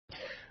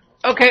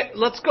Okay,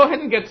 let's go ahead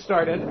and get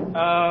started.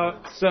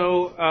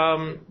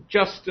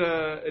 Just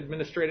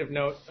administrative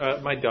note,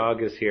 my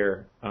dog is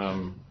here.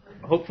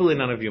 Hopefully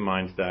none of you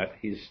mind that.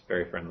 He's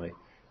very friendly.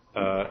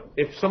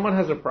 If someone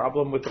has a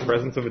problem with the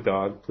presence of a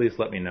dog, please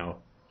let me know.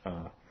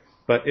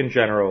 But in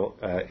general,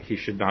 he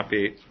should not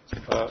be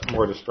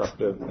more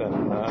destructive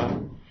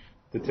than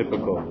the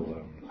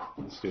typical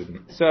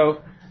student. Let's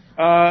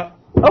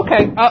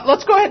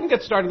go ahead and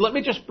get started. Let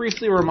me just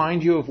briefly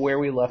remind you of where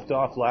we left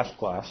off last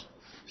class.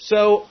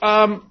 So,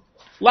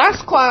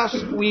 last class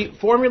we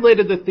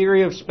formulated the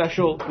theory of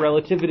special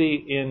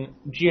relativity in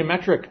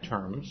geometric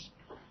terms.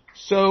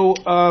 So,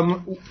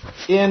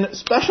 in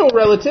special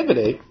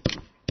relativity,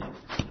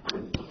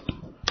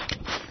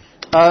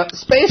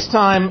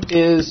 space-time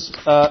is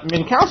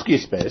Minkowski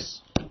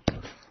space,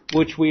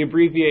 which we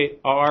abbreviate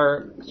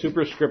R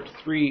superscript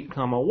 3,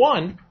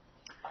 1.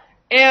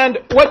 And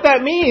what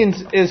that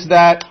means is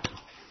that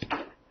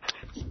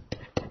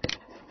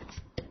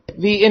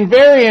the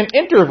invariant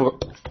interval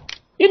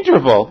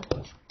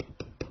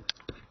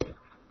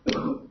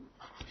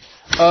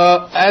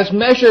as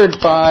measured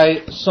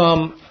by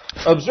some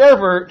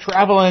observer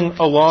traveling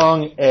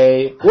along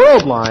a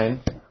world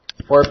line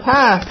or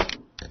path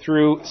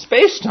through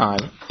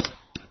space-time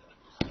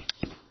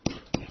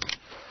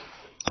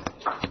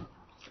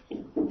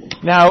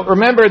Now,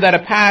 remember that a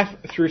path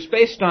through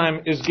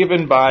space-time is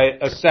given by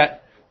a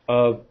set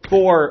of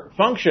 4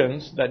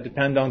 functions that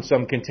depend on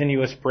some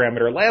continuous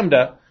parameter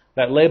lambda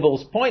that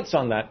labels points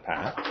on that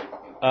path.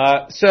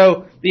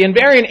 So the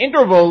invariant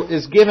interval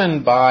is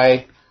given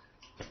by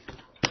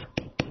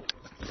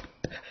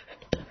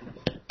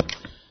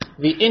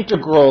the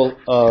integral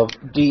of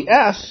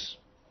ds,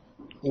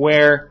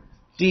 where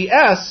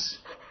ds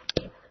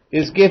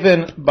is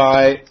given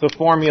by the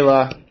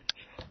formula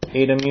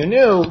eta mu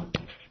nu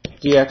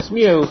dx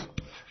mu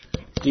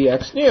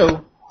dx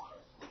nu,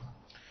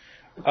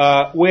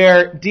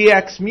 where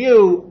dx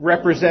mu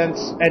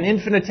represents an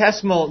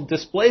infinitesimal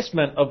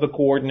displacement of the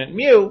coordinate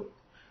mu,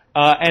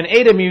 and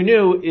eta mu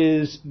nu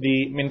is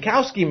the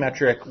Minkowski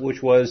metric,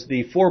 which was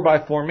the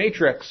 4x4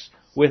 matrix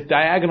with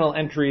diagonal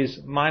entries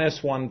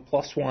 -1,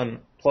 +1,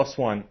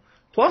 +1,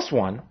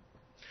 +1.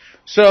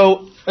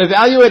 So,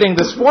 evaluating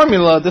this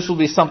formula, this will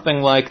be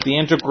something like the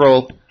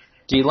integral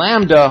d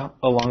lambda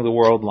along the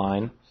world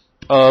line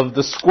of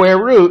the square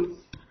root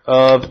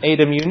of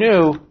eta mu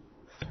nu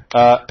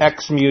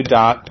x mu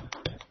dot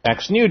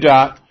x nu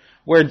dot,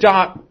 where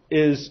dot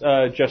is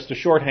just a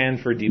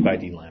shorthand for d by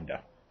d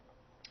lambda.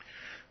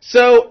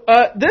 So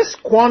this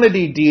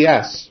quantity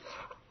ds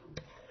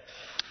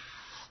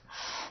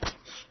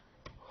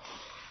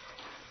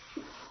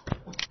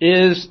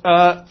is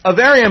a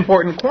very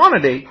important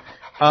quantity,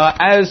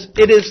 as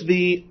it is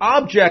the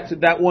object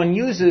that one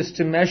uses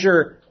to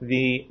measure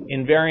the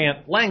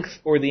invariant length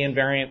or the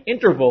invariant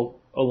interval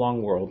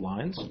along world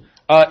lines.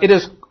 It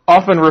is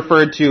often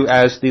referred to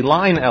as the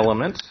line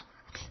element.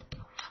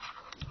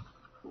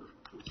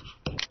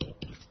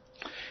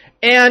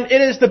 And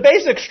it is the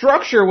basic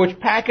structure which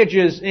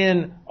packages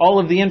in all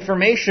of the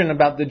information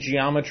about the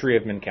geometry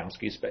of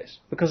Minkowski space,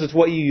 because it's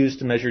what you use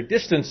to measure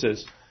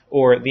distances,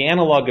 or the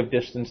analog of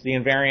distance, the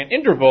invariant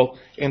interval,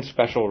 in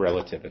special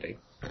relativity.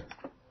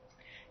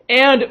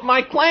 And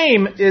my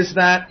claim is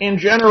that in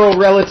general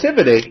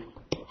relativity,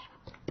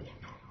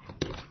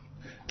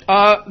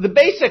 the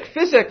basic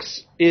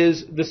physics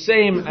is the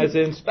same as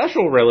in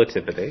special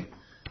relativity,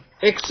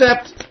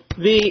 except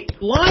the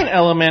line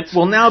element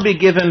will now be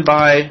given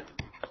by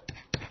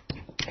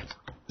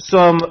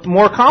some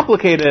more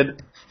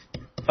complicated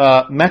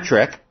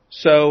metric.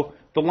 So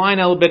the line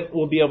element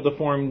will be able to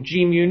form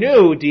g mu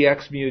nu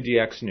dx mu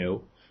dx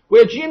nu,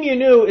 where g mu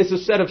nu is a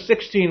set of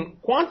 16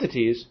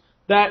 quantities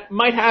that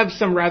might have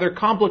some rather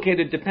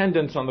complicated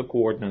dependence on the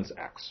coordinates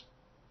x.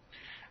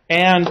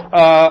 And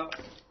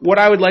what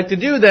I would like to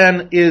do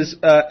then is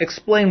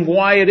explain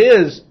why it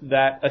is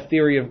that a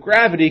theory of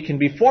gravity can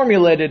be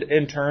formulated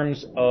in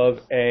terms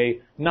of a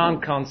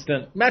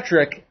non-constant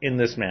metric in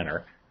this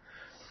manner.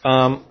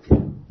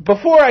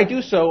 Before I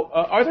do so,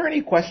 are there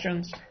any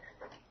questions?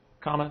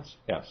 Comments?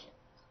 Yes.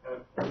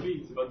 For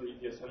me, it's about the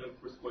assignment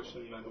first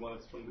question, the one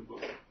that's from the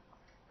book.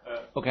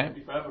 Okay.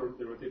 If I have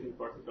the rotating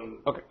particle...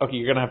 Okay,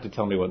 you're going to have to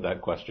tell me what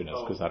that question is,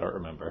 because I don't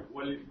remember.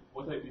 Well,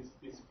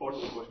 it's part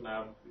of the question I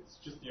have. It's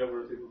just you have a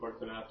rotating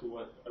particle, and I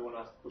want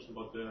to ask a question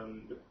about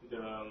the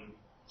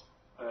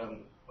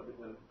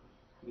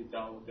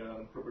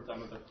proper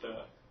time of that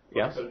particle.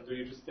 Yes. Do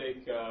you just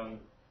take...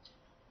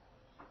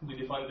 do you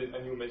define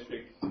a new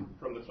metric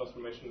from the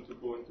transformation to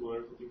go into a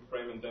rotating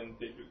frame and then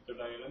take the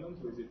line element,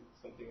 or is it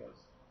something else?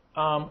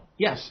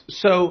 Yes.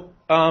 So,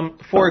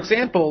 for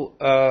example,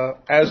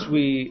 as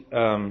we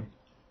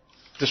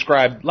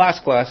described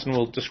last class, and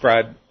we'll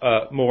describe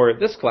more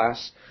this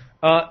class,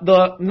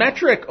 the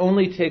metric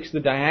only takes the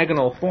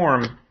diagonal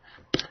form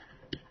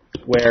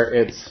where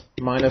it's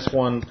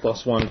 -1,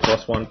 +1,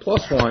 +1,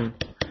 +1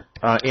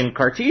 in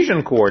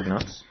Cartesian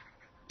coordinates.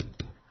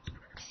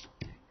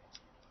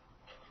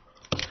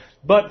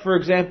 But, for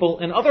example,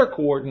 in other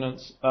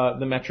coordinates,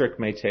 the metric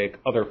may take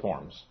other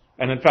forms.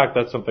 And in fact,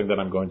 that's something that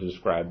I'm going to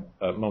describe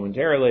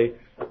momentarily,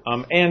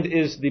 and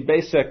is the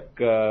basic.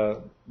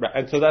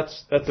 And so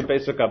that's a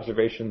basic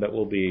observation that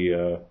will be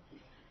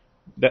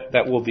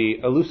that will be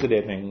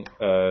elucidating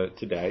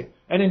today.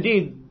 And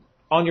indeed,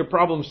 on your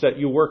problem set,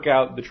 you work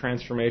out the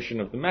transformation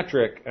of the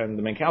metric and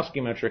the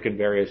Minkowski metric in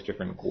various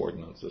different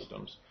coordinate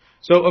systems.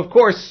 So, of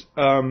course,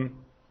 the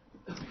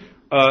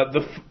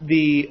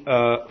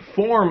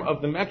form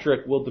of the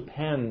metric will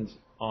depend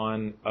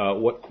on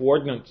what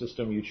coordinate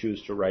system you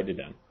choose to write it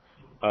in.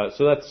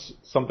 So that's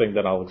something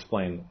that I'll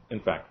explain, in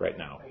fact, right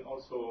now. And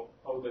also,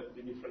 how would that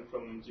be different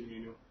from G mu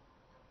nu,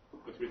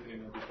 but written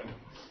in a different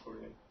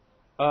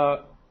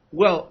coordinate?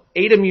 Well,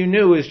 eta mu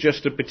nu is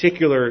just a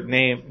particular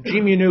name.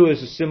 G mu nu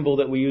is a symbol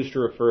that we use to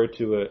refer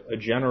to a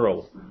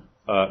general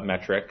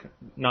metric,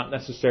 not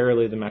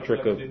necessarily the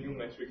metric of... The new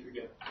metric you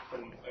get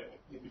from,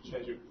 if you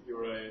change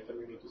your eta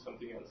mu nu to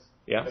something else,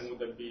 yes. Then would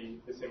that be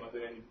the same as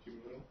any G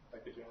mu nu,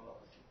 like a general?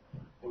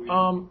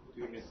 Or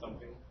do you miss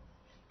something?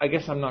 I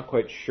guess I'm not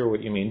quite sure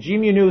what you mean. G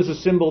mu nu is a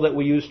symbol that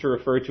we use to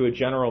refer to a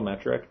general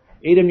metric.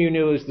 Eta mu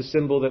nu is the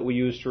symbol that we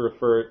use to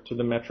refer to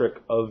the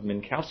metric of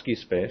Minkowski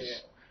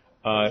space.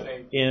 Yeah.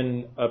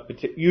 In a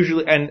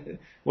usually, and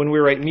when we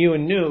write mu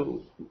and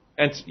nu,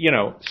 and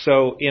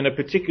so in a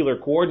particular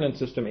coordinate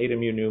system, eta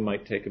mu nu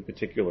might take a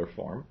particular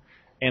form,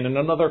 and in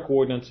another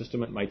coordinate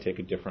system, it might take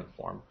a different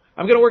form.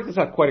 I'm going to work this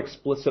out quite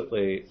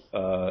explicitly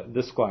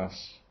this class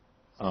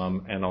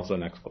and also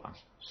next class.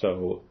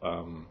 So,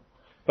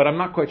 but I'm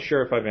not quite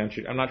sure if I've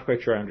answered. I'm not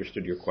quite sure I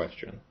understood your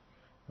question.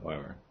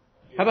 However,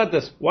 how about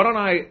this? Why don't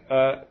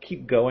I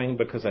keep going,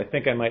 because I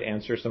think I might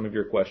answer some of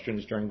your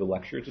questions during the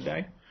lecture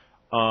today.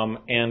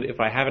 And if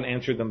I haven't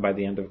answered them by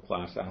the end of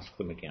class, ask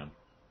them again.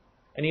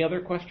 Any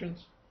other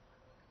questions?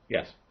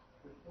 Yes.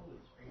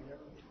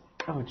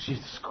 Oh,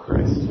 Jesus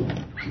Christ.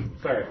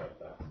 Sorry about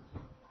that.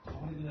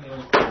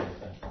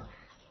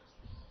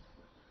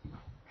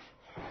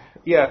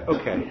 Yeah,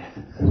 okay.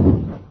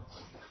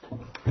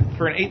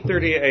 For an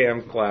 8:30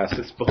 a.m. class,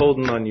 it's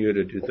beholden on you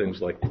to do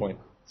things like point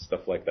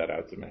stuff like that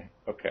out to me.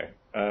 Okay.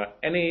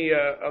 Any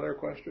other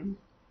questions?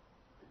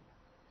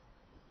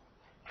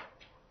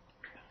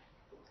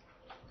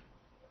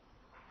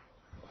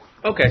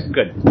 Okay,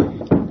 good.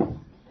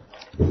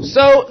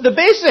 So the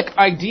basic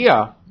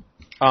idea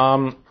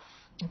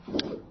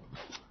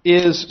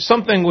is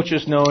something which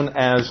is known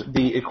as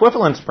the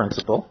equivalence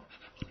principle.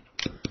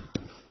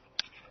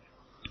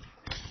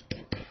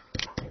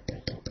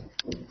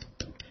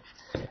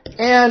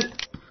 And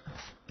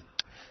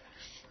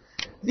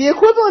the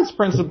equivalence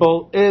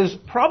principle is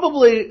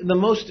probably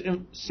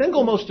the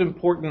single most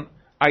important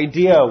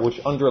idea which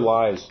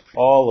underlies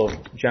all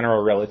of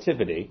general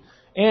relativity.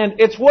 And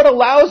it's what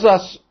allows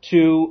us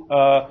to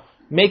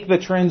make the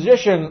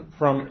transition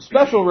from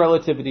special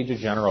relativity to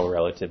general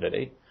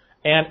relativity.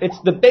 And it's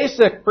the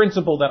basic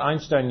principle that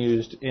Einstein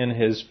used in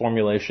his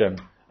formulation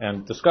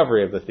and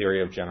discovery of the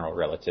theory of general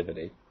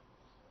relativity.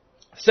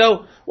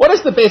 So, what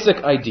is the basic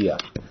idea?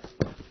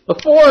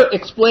 Before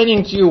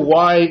explaining to you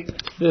why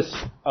this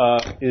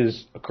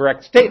is a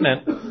correct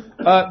statement,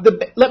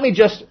 let me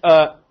just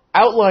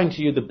outline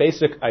to you the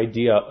basic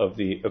idea of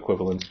the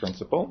equivalence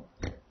principle.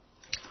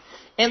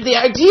 And the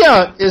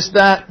idea is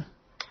that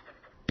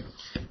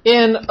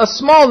in a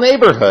small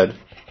neighborhood,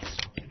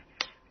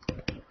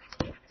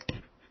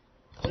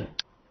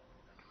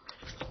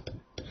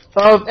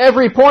 of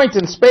every point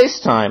in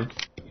space-time,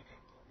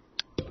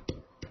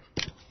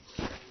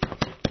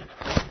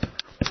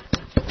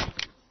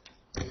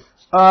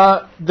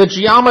 the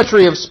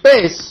geometry of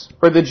space,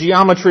 or the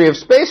geometry of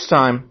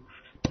space-time,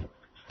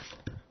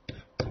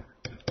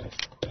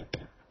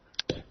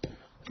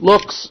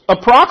 looks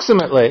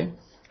approximately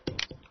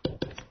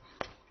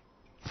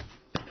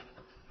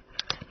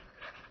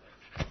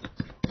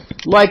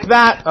like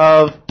that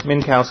of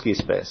Minkowski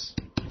space.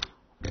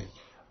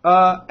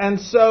 And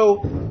so,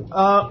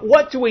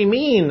 what do we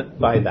mean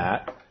by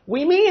that?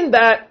 We mean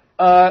that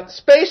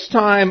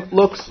space-time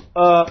looks,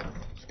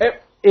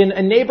 in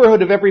a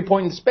neighborhood of every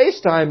point in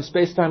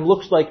space-time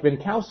looks like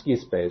Minkowski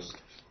space.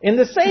 In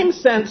the same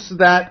sense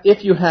that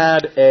if you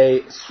had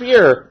a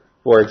sphere,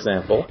 for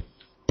example,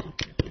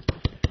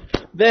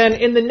 then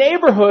in the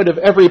neighborhood of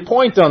every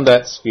point on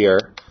that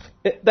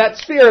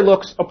sphere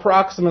looks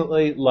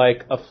approximately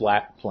like a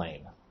flat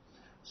plane.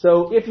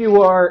 So if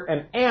you are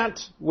an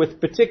ant with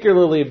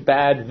particularly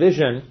bad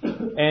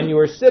vision and you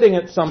are sitting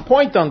at some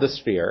point on the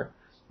sphere,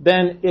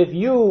 then if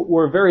you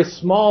were very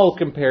small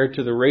compared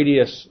to the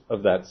radius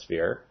of that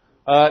sphere,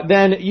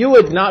 then you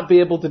would not be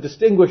able to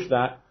distinguish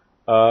that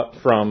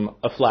from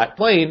a flat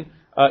plane.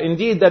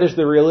 Indeed, that is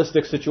the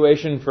realistic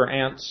situation for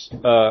ants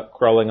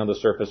crawling on the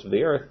surface of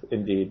the Earth.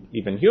 Indeed,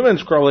 even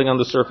humans crawling on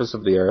the surface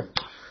of the Earth.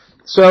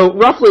 So,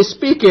 roughly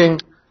speaking,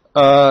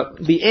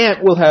 the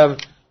ant will have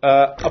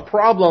a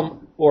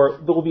problem, or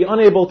they will be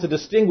unable to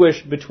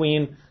distinguish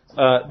between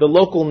the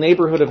local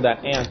neighborhood of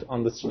that ant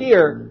on the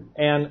sphere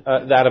and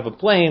that of a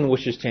plane,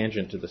 which is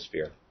tangent to the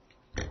sphere.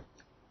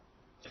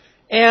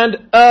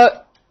 And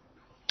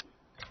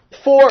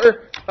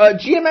for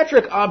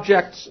geometric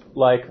objects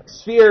like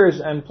spheres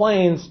and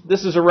planes,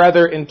 this is a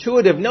rather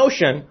intuitive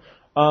notion,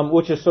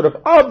 which is sort of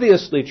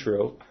obviously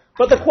true.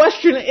 But the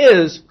question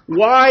is,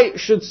 why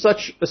should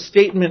such a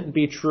statement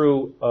be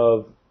true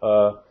of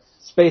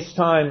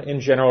space-time in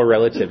general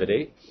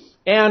relativity?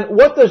 And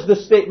what does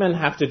this statement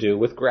have to do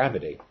with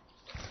gravity?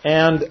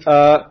 And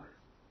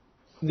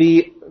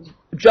the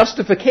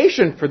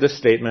justification for this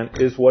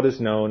statement is what is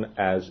known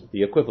as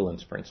the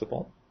equivalence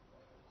principle.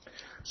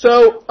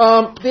 So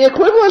the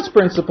equivalence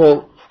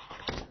principle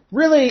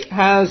really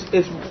has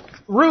its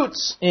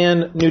roots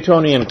in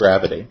Newtonian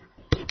gravity.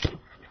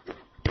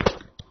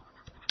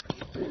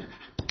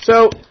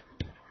 So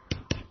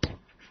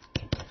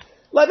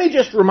let me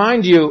just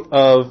remind you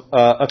of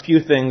a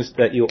few things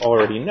that you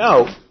already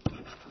know.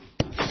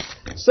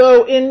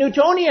 So in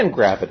Newtonian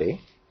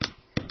gravity,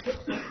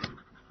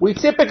 we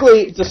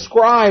typically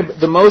describe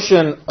the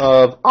motion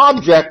of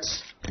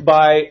objects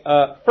by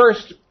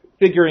first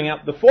figuring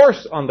out the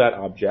force on that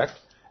object,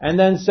 and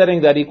then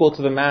setting that equal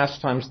to the mass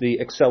times the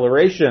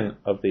acceleration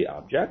of the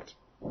object.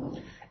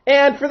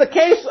 And for the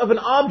case of an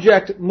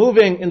object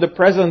moving in the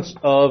presence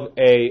of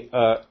a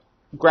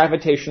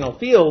gravitational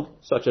field,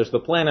 such as the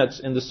planets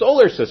in the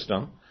solar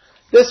system,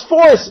 this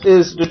force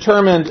is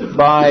determined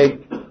by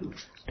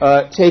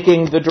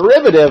taking the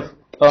derivative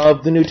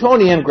of the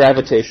Newtonian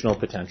gravitational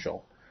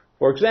potential.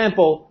 For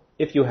example,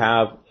 if you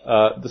have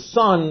the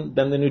sun,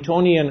 then the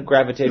Newtonian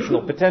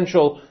gravitational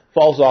potential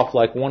falls off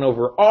like 1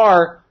 over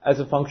r as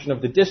a function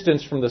of the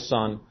distance from the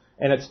sun,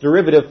 and its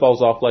derivative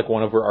falls off like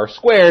 1 over r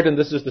squared, and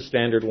this is the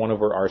standard 1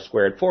 over r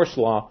squared force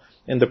law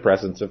in the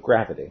presence of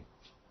gravity.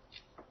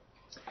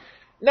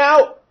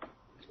 Now,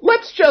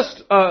 let's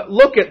just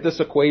look at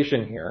this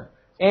equation here.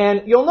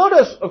 And you'll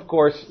notice, of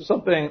course,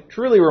 something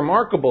truly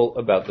remarkable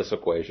about this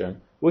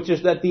equation, which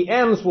is that the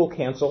m's will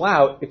cancel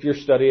out if you're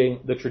studying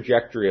the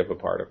trajectory of a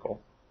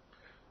particle.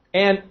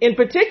 And in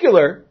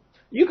particular,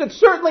 you could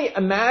certainly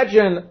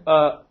imagine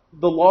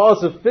the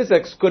laws of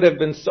physics could have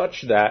been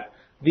such that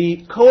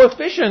the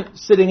coefficient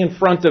sitting in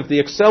front of the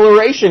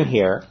acceleration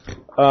here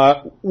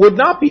would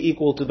not be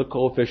equal to the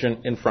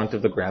coefficient in front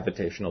of the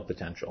gravitational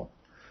potential.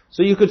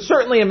 So you could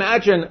certainly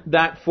imagine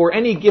that for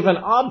any given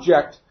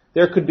object,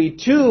 there could be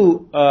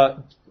two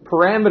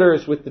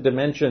parameters with the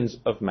dimensions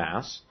of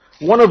mass,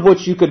 one of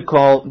which you could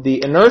call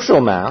the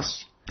inertial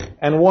mass,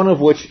 and one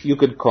of which you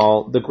could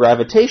call the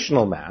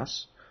gravitational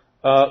mass,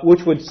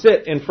 which would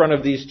sit in front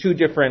of these two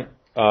different,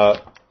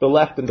 the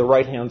left and the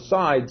right-hand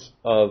sides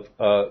of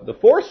the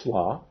force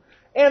law.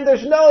 And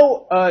there's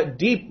no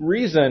deep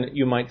reason,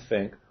 you might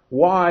think,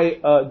 why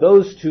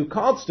those two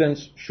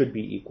constants should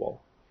be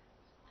equal.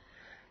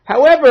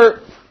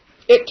 However,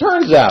 it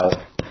turns out,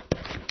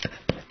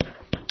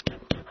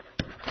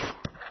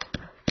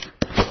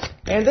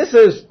 and this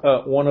is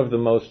one of the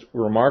most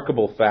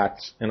remarkable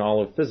facts in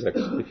all of physics,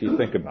 if you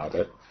think about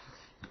it,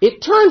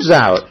 it turns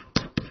out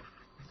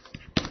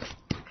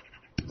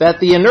that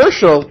the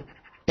inertial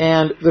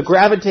and the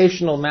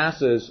gravitational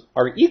masses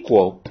are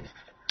equal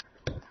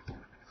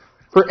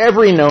for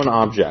every known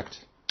object.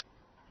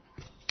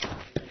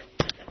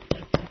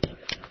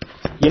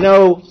 You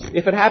know,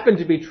 if it happened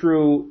to be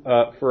true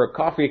for a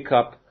coffee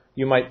cup,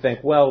 you might think,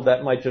 well,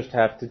 that might just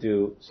have to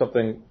do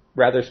something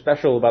rather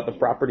special about the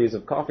properties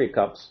of coffee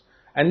cups.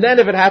 And then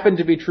if it happened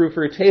to be true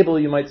for a table,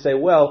 you might say,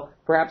 well,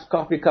 perhaps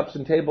coffee cups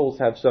and tables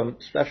have some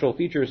special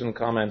features in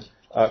common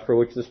for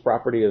which this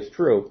property is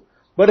true.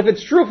 But if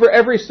it's true for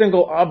every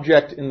single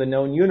object in the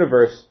known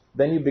universe,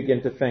 then you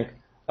begin to think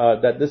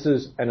that this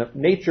is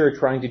nature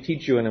trying to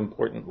teach you an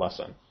important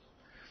lesson.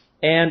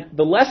 And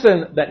the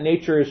lesson that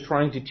nature is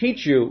trying to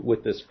teach you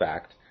with this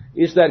fact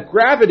is that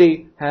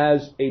gravity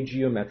has a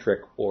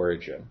geometric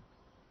origin.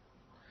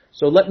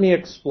 So let me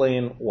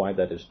explain why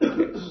that is the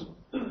case.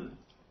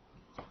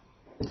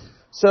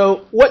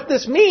 So what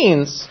this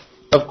means,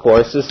 of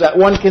course, is that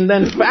one can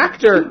then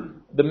factor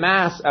the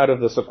mass out of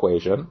this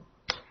equation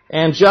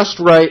and just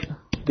write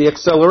the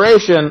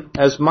acceleration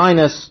as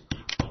minus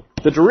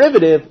the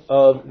derivative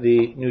of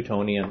the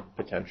Newtonian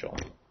potential.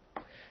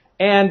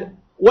 And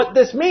what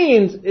this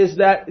means is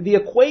that the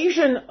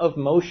equation of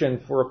motion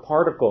for a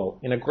particle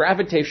in a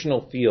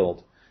gravitational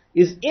field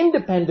is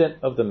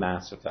independent of the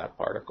mass of that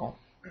particle.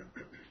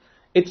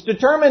 It's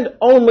determined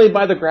only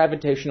by the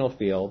gravitational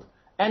field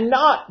and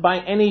not by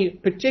any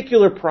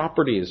particular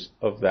properties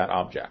of that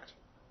object.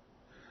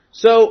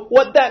 So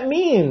what that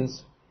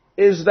means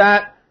is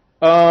that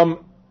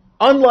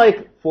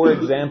unlike, for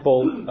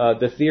example,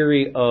 the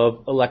theory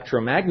of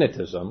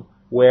electromagnetism,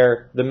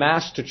 where the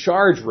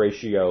mass-to-charge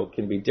ratio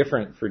can be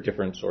different for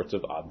different sorts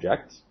of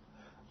objects,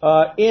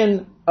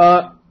 in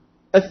a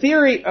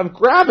theory of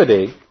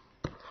gravity,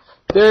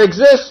 there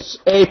exists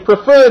a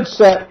preferred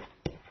set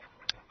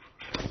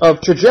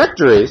of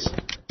trajectories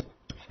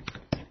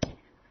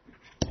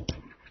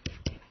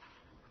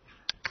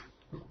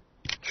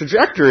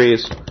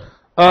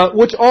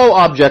which all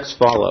objects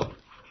follow.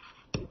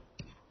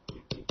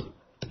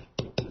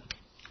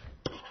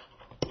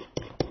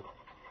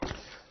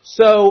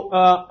 So,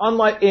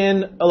 unlike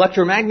in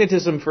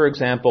electromagnetism, for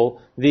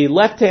example, the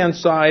left-hand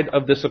side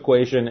of this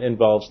equation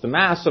involves the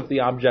mass of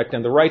the object,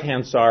 and the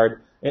right-hand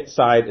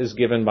side is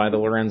given by the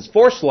Lorentz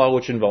force law,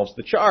 which involves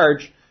the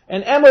charge.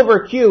 And m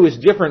over q is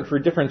different for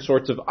different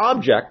sorts of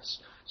objects.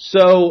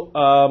 So,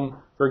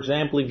 for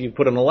example, if you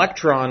put an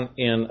electron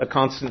in a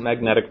constant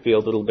magnetic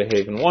field, it'll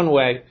behave in one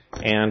way,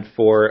 and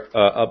for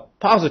a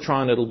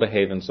positron, it'll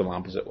behave in some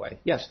opposite way.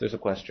 Yes, there's a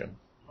question.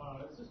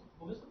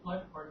 Will this apply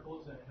to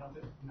particles that have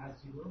mass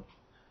zero?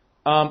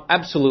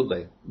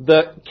 Absolutely.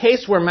 The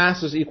case where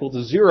mass is equal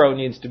to 0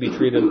 needs to be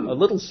treated a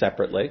little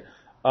separately.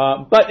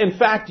 But in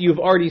fact, you've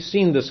already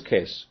seen this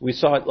case. We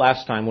saw it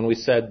last time when we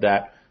said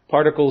that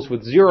particles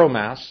with 0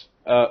 mass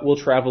will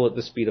travel at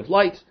the speed of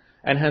light,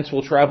 and hence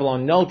will travel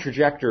on null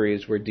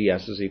trajectories where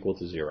ds is equal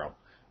to 0.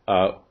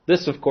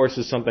 This, of course,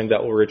 is something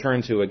that we'll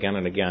return to again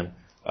and again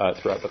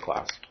throughout the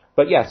class.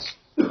 But yes,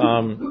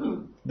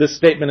 this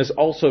statement is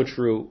also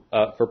true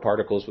for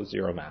particles with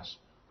 0 mass.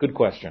 Good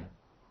question.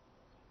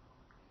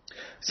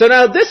 So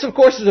now this, of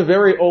course, is a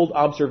very old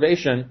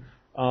observation.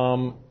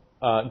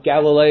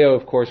 Galileo,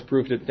 of course,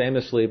 proved it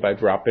famously by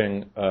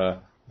dropping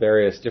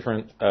various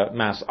different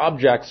mass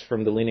objects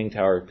from the Leaning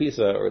Tower of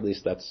Pisa, or at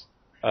least that's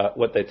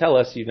what they tell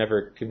us. You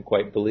never can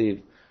quite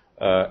believe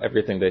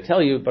everything they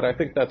tell you, but I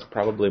think that's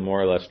probably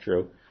more or less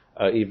true.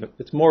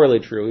 It's morally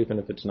true, even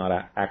if it's not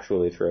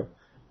actually true.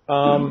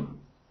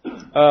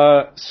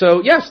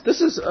 So yes,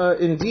 this is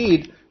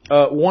indeed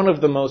one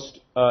of the most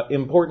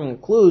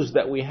important clues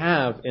that we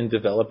have in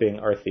developing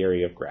our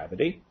theory of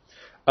gravity.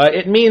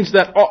 It means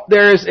that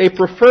there is a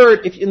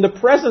preferred, if in the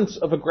presence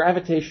of a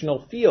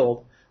gravitational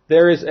field,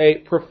 there is a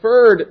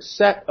preferred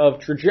set of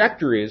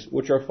trajectories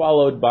which are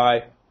followed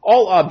by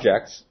all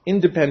objects,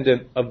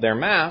 independent of their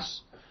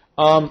mass.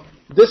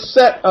 This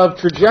set of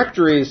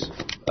trajectories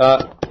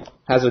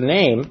has a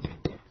name.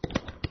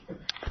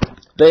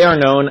 They are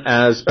known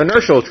as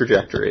inertial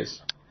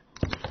trajectories.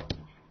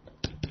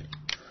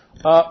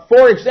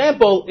 For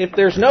example, if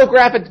there's no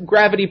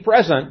gravity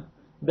present,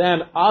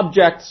 then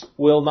objects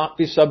will not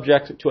be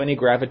subject to any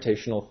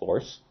gravitational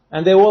force,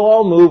 and they will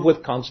all move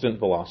with constant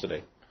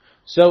velocity.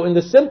 So in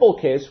the simple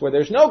case where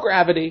there's no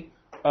gravity,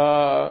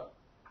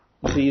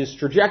 these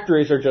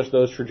trajectories are just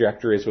those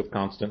trajectories with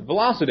constant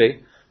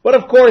velocity. But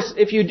of course,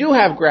 if you do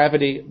have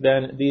gravity,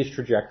 then these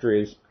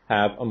trajectories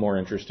have a more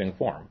interesting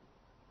form.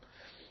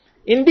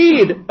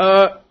 Indeed,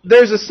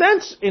 there's a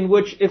sense in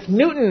which if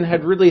Newton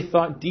had really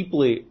thought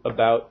deeply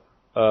about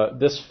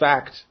this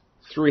fact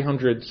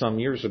 300 some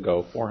years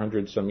ago,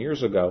 400 some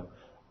years ago,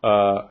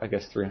 I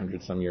guess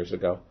 300 some years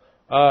ago,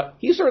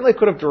 he certainly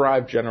could have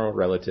derived general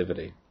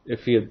relativity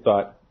if he had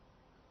thought,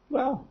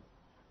 well,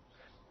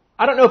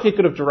 I don't know if he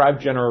could have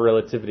derived general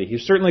relativity. He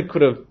certainly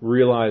could have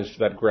realized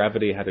that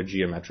gravity had a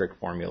geometric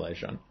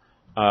formulation.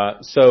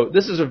 So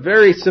this is a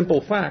very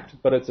simple fact,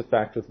 but it's a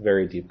fact with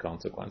very deep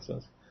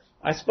consequences.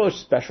 I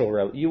suppose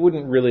you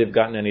wouldn't really have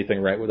gotten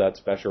anything right without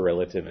special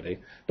relativity,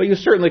 but you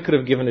certainly could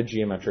have given a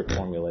geometric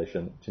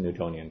formulation to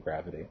Newtonian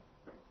gravity.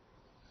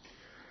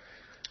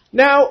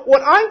 Now,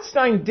 what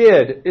Einstein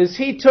did is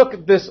he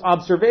took this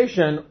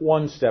observation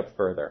one step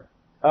further.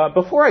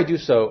 Before I do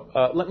so,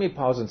 let me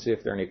pause and see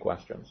if there are any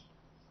questions.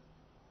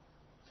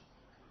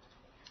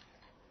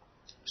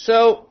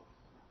 So,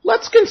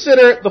 let's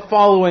consider the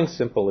following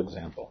simple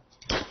example.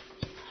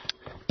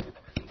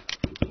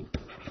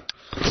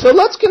 So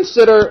let's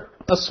consider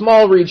a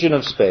small region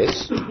of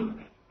space,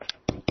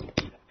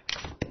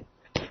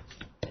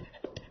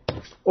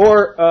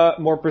 or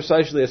more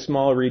precisely a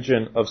small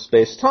region of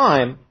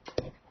space-time,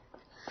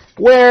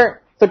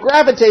 where the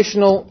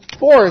gravitational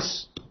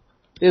force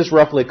is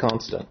roughly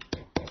constant.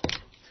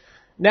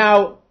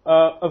 Now,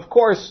 of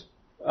course,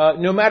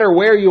 no matter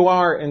where you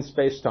are in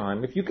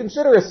space-time, if you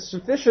consider a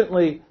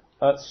sufficiently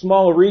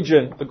small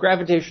region, the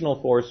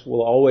gravitational force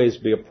will always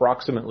be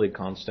approximately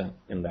constant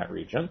in that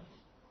region.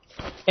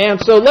 And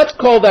so let's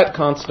call that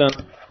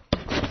constant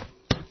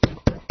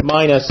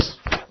minus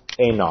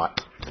a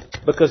naught,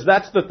 because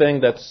that's the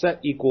thing that's set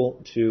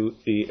equal to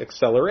the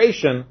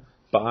acceleration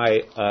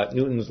by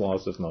Newton's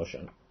laws of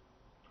motion.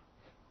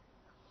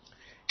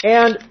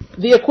 And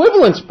the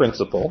equivalence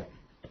principle,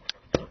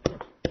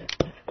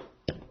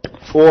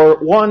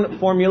 or one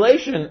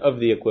formulation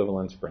of the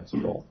equivalence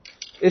principle,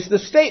 is the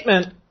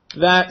statement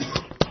that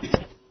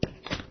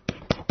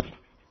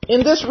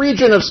in this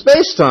region of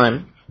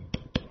space-time,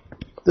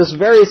 this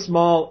very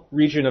small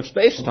region of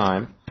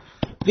space-time,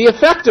 the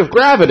effect of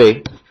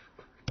gravity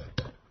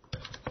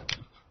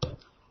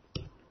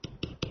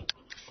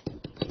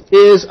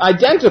is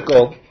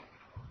identical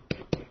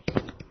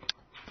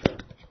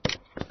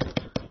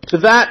to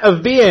that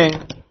of being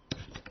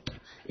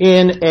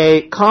in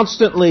a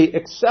constantly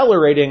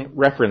accelerating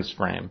reference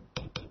frame.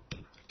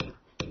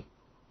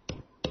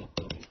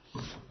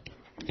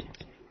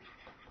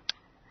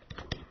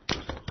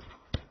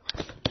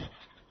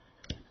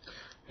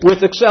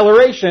 With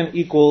acceleration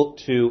equal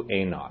to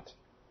a naught.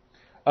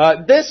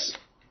 This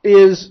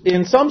is,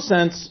 in some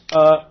sense,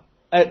 a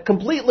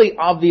completely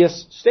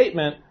obvious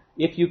statement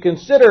if you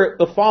consider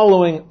the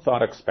following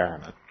thought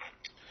experiment.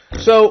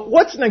 So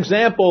what's an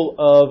example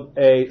of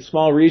a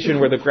small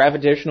region where the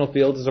gravitational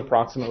field is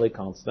approximately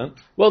constant?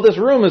 Well, this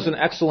room is an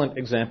excellent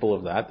example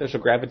of that. There's a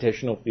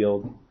gravitational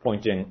field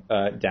pointing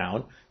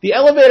down. The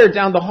elevator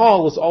down the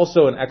hall is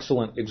also an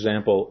excellent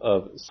example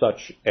of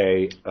such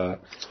a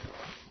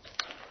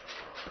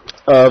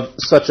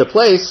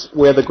place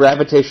where the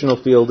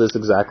gravitational field is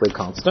exactly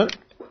constant.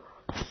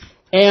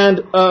 And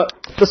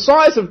the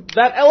size of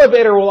that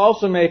elevator will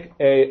also make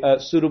a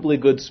suitably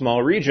good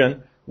small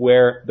region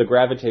where the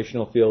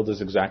gravitational field is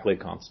exactly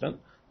constant,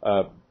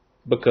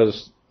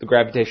 because the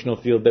gravitational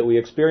field that we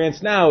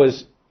experience now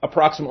is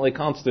approximately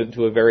constant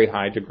to a very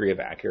high degree of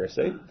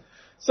accuracy.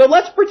 So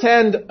let's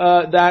pretend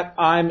that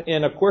I'm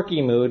in a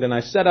quirky mood and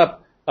I set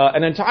up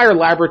an entire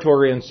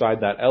laboratory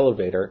inside that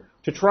elevator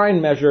to try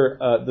and measure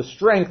the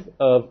strength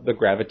of the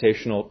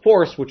gravitational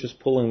force which is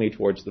pulling me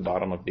towards the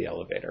bottom of the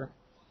elevator.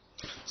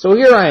 So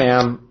here I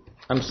am.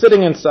 I'm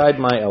sitting inside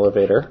my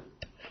elevator.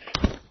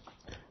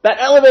 That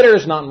elevator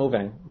is not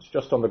moving. It's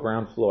just on the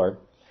ground floor.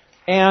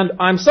 And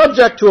I'm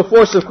subject to a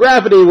force of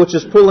gravity which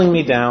is pulling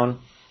me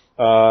down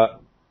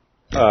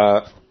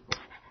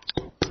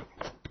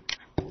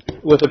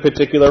with a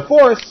particular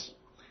force.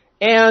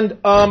 And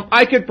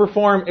I could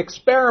perform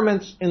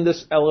experiments in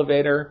this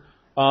elevator,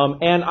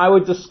 and I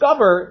would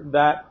discover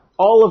that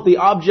all of the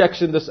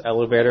objects in this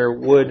elevator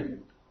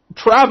would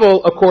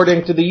travel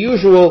according to the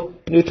usual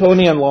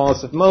Newtonian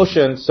laws of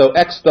motion. So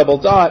x double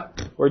dot,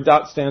 where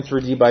dot stands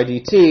for d by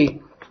dt,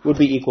 would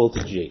be equal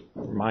to g,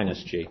 or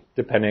minus g,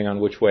 depending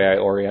on which way I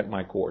orient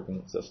my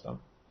coordinate system.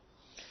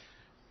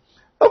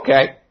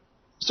 Okay,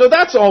 so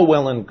that's all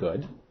well and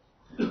good.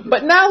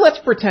 But now let's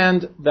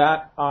pretend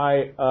that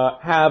I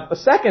have a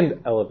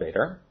second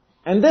elevator,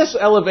 and this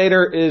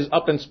elevator is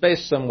up in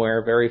space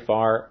somewhere very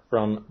far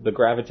from the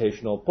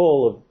gravitational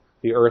pull of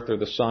the Earth or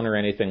the Sun or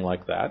anything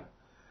like that.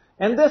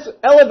 And this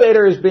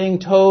elevator is being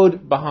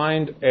towed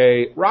behind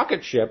a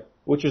rocket ship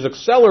which is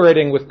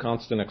accelerating with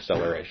constant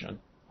acceleration.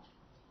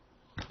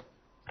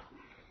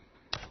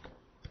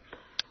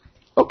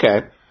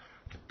 Okay.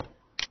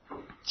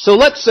 So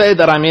let's say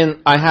that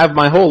I have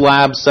my whole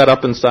lab set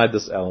up inside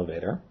this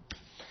elevator.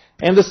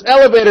 And this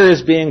elevator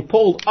is being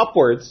pulled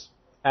upwards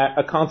at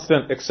a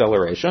constant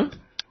acceleration,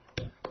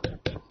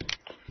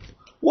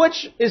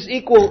 which is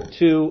equal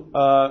to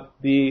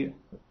the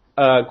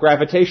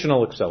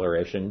gravitational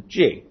acceleration,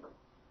 g.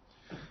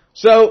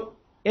 So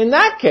in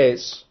that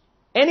case,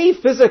 any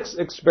physics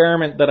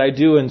experiment that I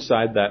do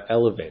inside that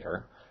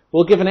elevator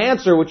will give an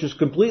answer which is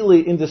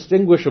completely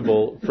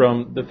indistinguishable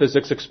from the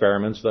physics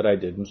experiments that I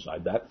did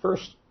inside that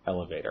first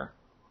elevator.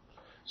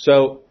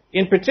 So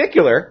in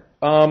particular,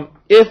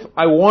 if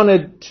I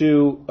wanted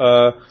to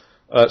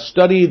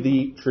study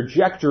the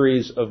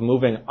trajectories of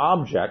moving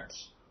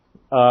objects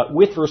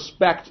with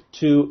respect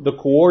to the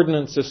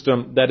coordinate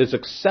system that is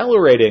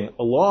accelerating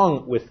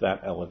along with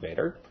that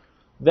elevator,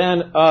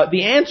 then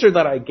the answer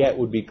that I get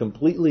would be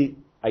completely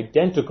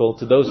identical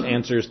to those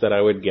answers that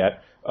I would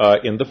get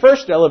in the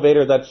first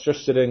elevator that's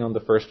just sitting on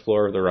the first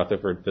floor of the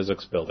Rutherford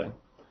Physics Building.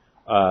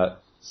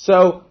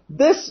 So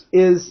this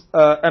is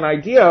an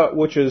idea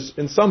which is,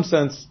 in some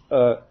sense,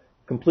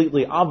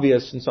 completely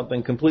obvious and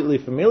something completely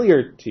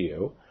familiar to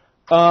you,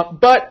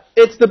 but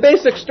it's the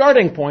basic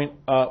starting point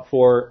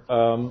for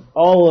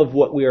all of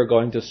what we are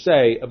going to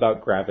say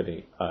about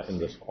gravity in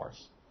this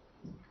course.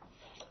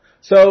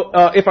 So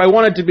if I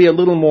wanted to be a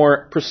little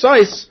more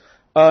precise,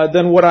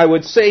 then what I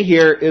would say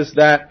here is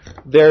that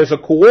there's a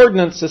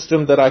coordinate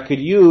system that I could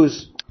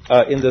use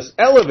in this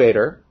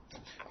elevator,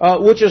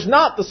 which is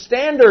not the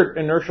standard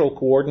inertial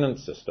coordinate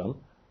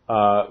system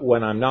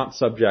when I'm not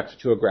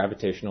subject to a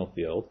gravitational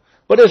field,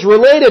 but is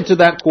related to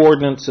that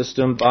coordinate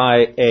system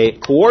by a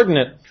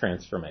coordinate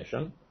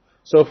transformation.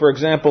 So, for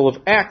example,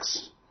 if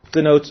x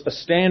denotes a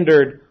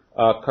standard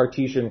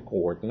Cartesian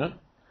coordinate,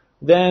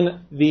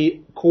 then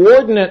the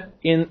coordinate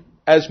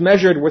as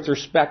measured with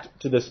respect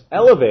to this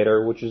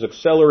elevator, which is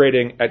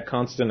accelerating at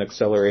constant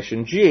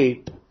acceleration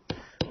g,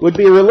 would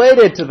be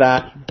related to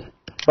that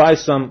by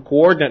some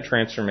coordinate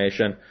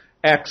transformation.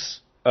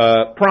 X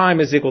prime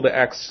is equal to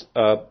x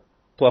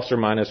plus or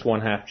minus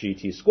 1/2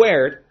 gt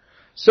squared,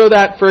 so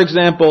that, for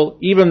example,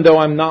 even though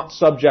I'm not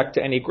subject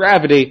to any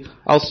gravity,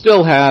 I'll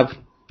still have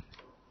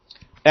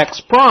x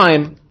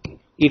prime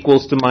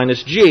equals to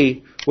minus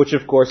g, which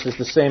of course is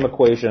the same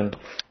equation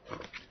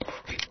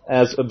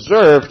as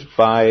observed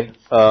by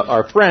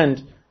our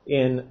friend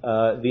in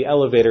the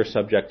elevator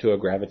subject to a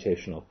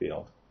gravitational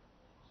field.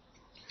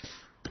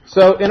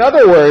 So, in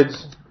other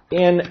words,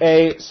 in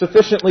a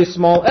sufficiently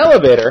small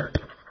elevator,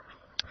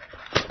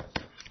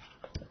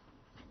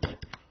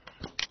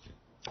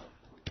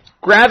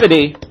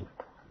 gravity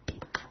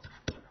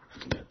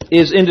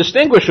is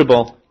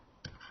indistinguishable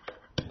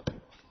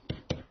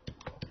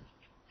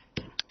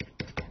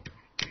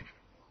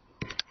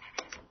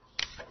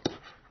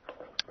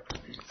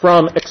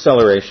from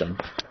acceleration.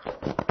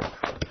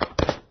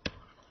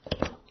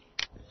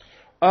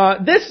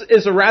 This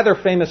is a rather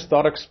famous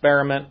thought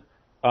experiment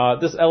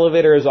This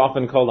elevator is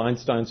often called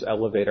Einstein's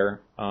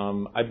elevator.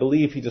 I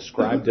believe he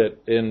described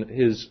it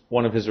in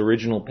one of his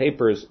original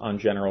papers on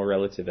general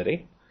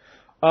relativity.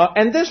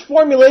 And this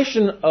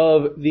formulation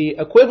of the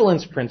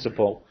equivalence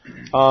principle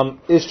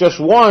is just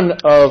one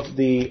of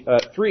the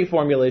three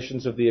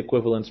formulations of the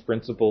equivalence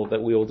principle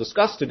that we will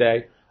discuss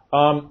today.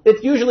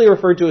 It's usually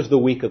referred to as the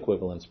weak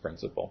equivalence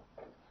principle.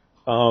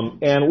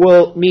 And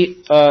we'll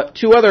meet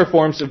two other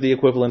forms of the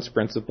equivalence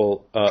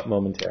principle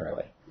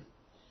momentarily.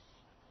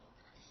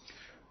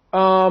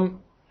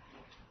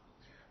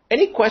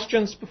 Any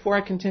questions before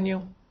I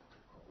continue?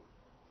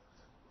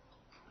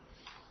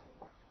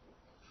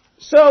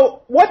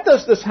 So, what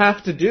does this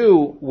have to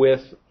do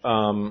with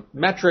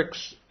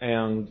metrics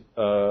and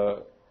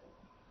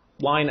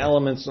line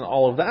elements and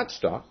all of that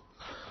stuff?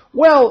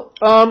 Well,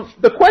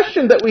 the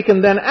question that we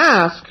can then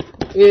ask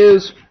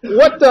is,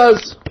 what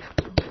does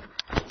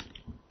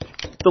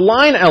the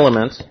line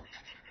element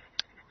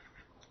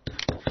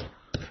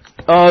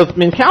of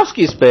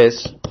Minkowski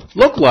space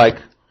look like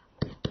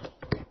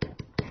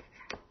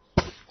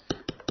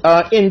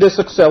in this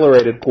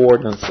accelerated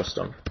coordinate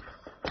system?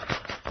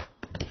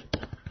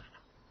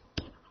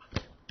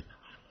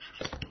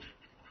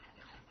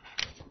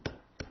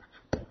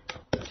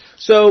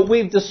 So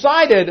we've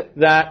decided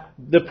that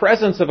the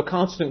presence of a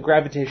constant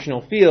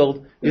gravitational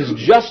field is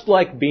just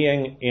like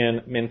being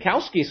in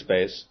Minkowski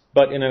space,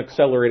 but in an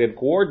accelerated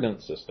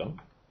coordinate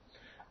system.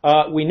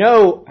 We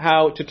know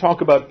how to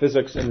talk about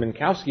physics in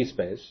Minkowski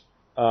space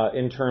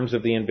in terms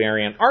of the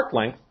invariant arc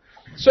length.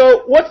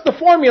 So what's the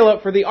formula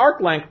for the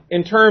arc length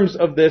in terms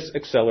of this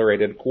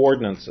accelerated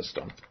coordinate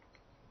system?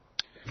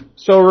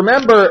 So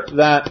remember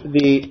that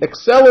the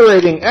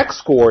accelerating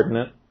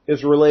x-coordinate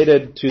is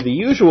related to the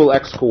usual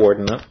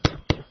x-coordinate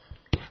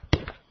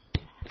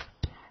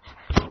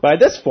by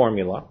this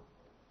formula.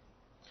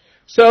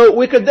 So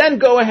we could then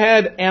go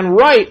ahead and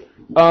write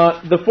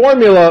the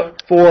formula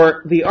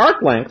for the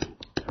arc length.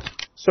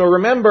 So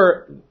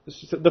remember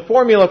the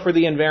formula for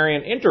the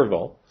invariant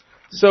interval.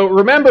 So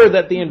remember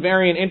that the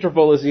invariant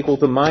interval is equal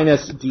to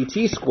minus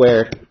dt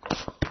squared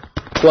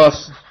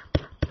plus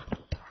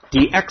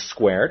dx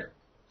squared.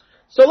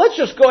 So let's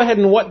just go ahead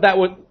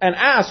and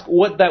ask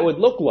what that would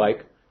look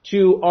like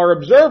to our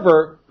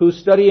observer who's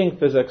studying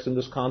physics in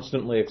this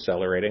constantly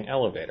accelerating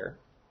elevator.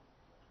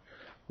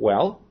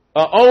 Well,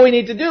 all we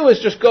need to do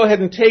is just go ahead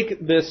and take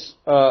this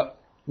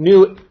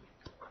new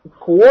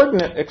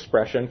coordinate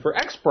expression for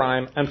x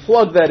prime and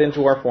plug that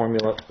into our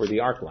formula for the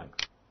arc length.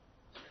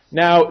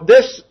 Now,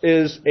 this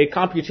is a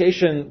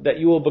computation that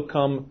you will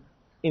become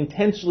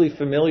intensely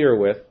familiar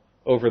with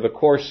over the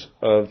course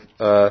of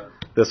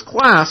this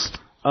class.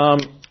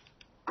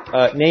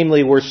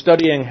 Namely, we're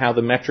studying how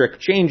the metric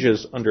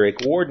changes under a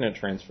coordinate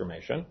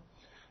transformation.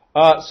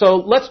 So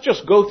let's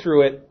just go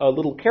through it a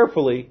little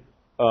carefully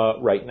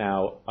right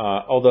now,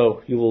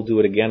 although you will do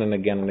it again and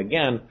again and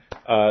again.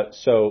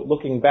 So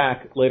looking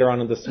back later on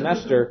in the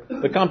semester,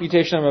 the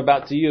computation I'm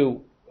about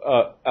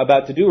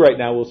to do right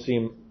now will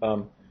seem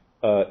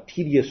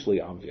tediously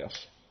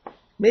obvious.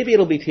 Maybe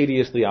it'll be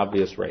tediously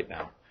obvious right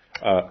now.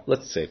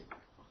 Let's see.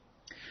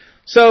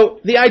 So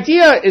the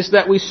idea is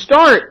that we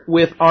start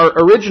with our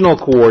original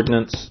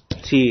coordinates,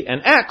 t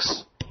and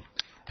x,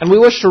 and we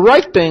wish to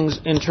write things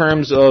in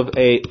terms of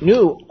a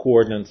new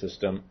coordinate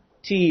system,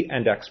 t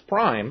and x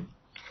prime.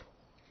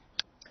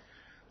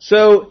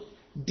 So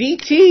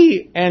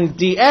dt and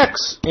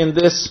dx in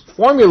this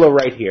formula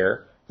right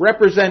here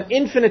represent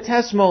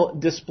infinitesimal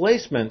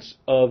displacements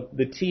of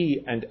the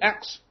t and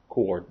x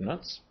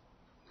coordinates.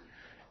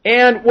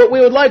 And what we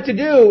would like to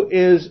do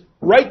is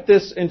write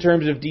this in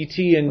terms of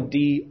dt and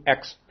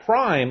dx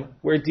prime,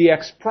 where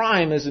dx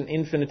prime is an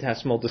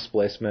infinitesimal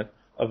displacement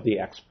of the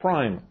x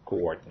prime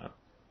coordinate.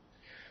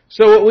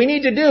 So what we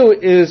need to do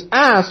is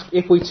ask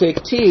if we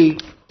take t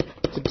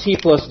to t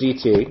plus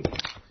dt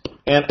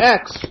and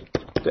x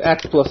to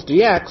x plus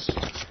dx,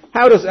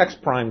 how does x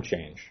prime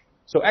change?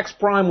 So x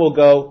prime will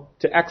go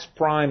to x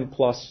prime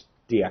plus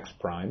dx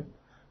prime,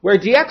 where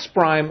dx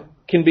prime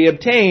can be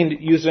obtained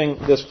using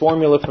this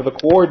formula for the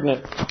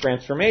coordinate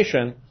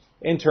transformation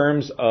in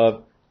terms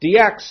of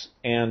dx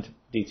and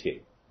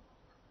dt.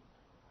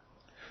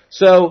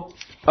 So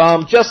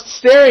just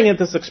staring at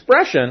this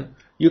expression,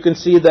 you can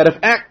see that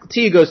if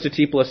t goes to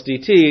t plus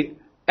dt,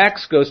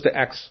 x goes to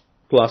x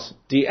plus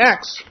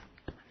dx,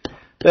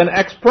 then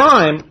x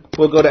prime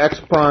will go to x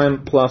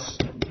prime plus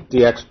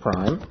dx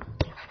prime,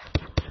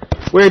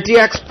 where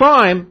dx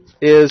prime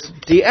is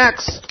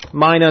dx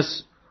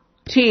minus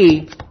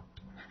t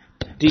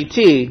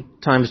dt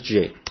times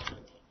g.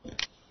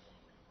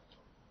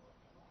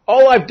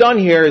 All I've done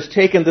here is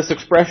taken this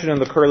expression in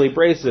the curly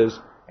braces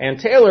and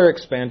Taylor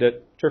expanded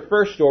it to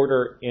first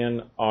order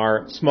in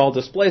our small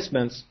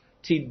displacements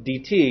t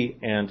dt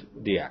and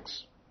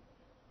dx.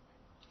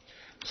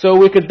 So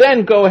we could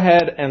then go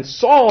ahead and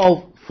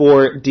solve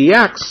for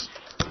dx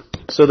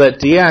so that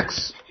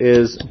dx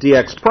is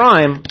dx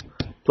prime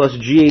plus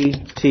g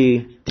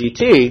t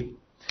dt,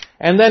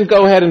 and then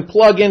go ahead and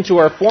plug into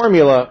our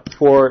formula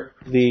for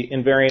the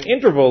invariant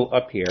interval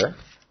up here.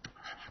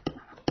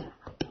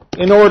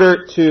 in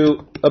order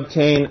to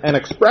obtain an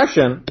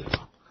expression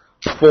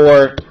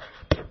for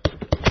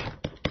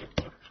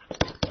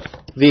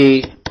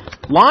the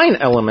line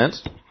element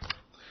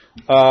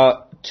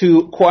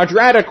to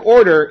quadratic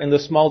order in the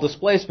small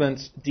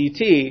displacements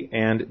dt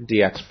and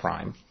dx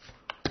prime.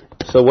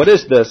 So what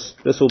is this?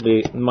 This will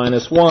be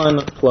minus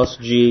 1 plus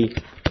g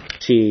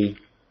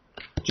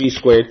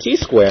squared t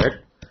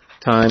squared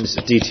times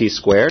dt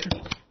squared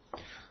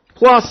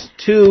plus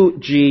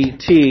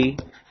 2gt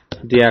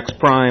dx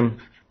prime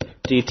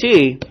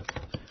dt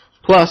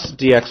plus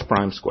dx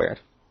prime squared.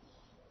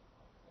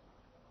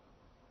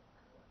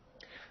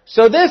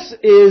 So this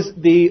is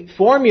the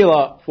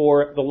formula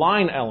for the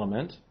line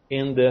element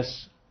in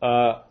this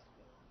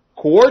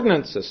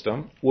coordinate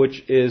system,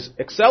 which is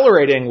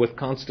accelerating with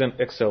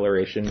constant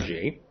acceleration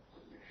g.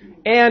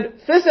 And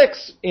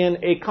physics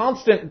in a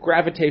constant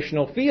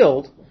gravitational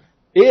field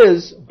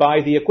is,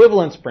 by the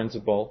equivalence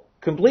principle,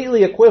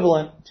 completely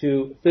equivalent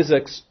to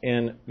physics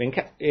in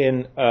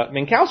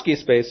Minkowski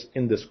space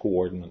in this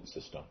coordinate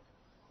system.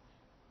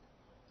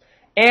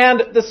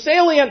 And the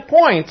salient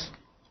point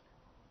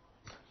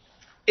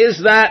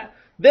is that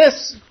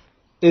this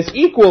is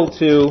equal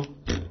to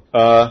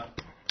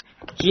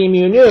g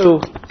mu nu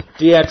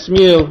dx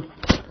mu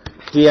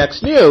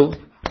dx nu,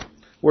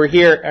 where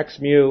here x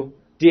mu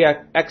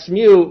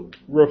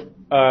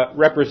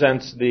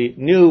represents the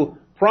new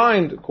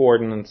primed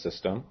coordinate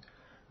system,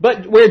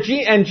 but where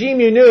g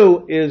mu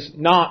nu is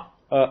not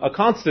a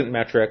constant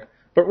metric,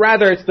 but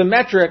rather it's the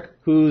metric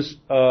whose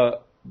the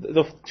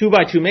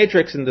 2x2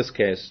 matrix in this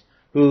case,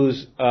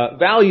 whose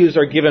values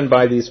are given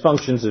by these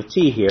functions of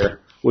t here,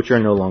 which are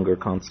no longer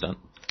constant.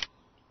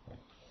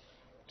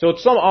 So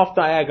it's some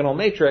off-diagonal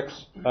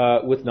matrix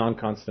with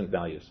non-constant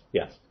values.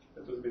 Yes?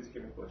 That was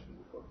basically my question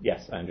before.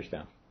 Yes, I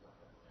understand.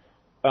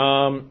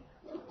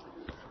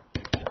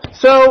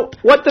 So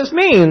what this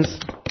means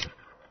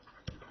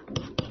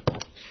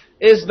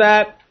is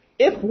that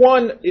if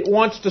one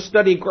wants to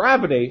study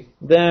gravity,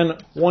 then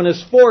one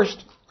is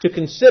forced to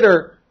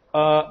consider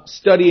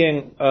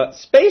studying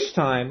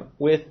space-time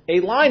with a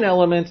line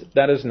element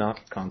that is not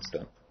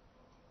constant.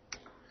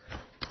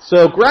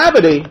 So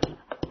gravity,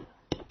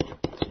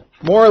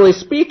 morally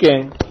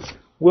speaking,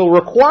 will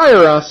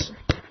require us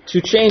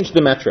to change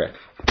the metric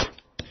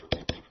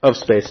of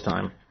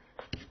space-time.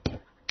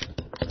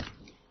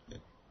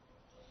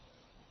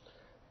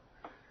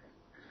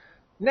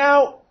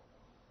 Now,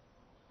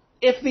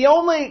 if the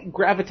only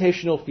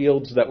gravitational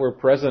fields that were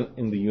present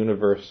in the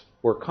universe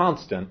were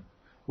constant,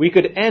 we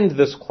could end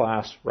this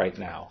class right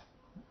now.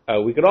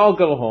 We could all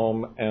go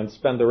home and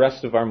spend the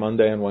rest of our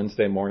Monday and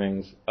Wednesday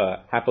mornings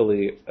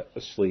happily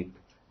asleep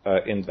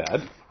in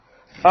bed.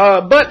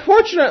 But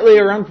fortunately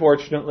or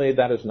unfortunately,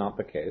 that is not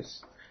the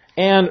case.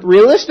 And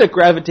realistic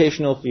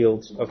gravitational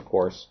fields, of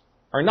course,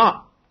 are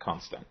not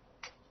constant.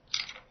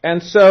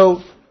 And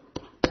so,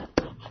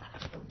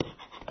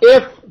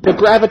 if the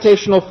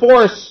gravitational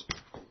force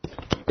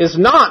is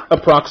not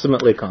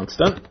approximately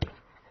constant,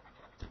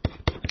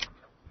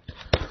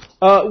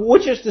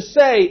 which is to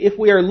say, if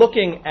we are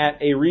looking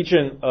at a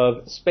region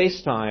of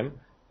space-time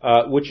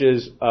which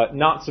is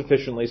not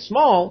sufficiently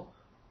small,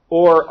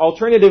 or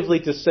alternatively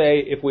to say,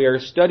 if we are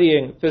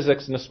studying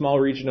physics in a small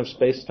region of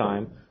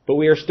space-time, but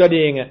we are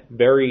studying it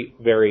very,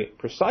 very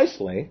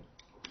precisely,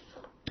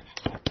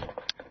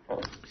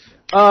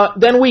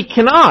 then we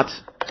cannot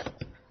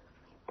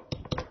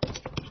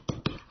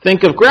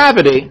think of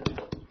gravity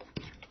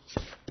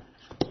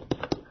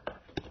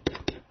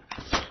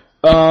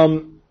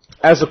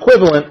as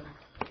equivalent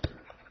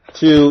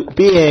to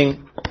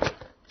being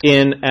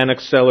in an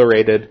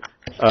accelerated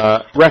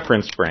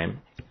reference frame.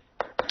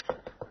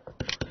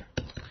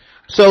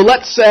 So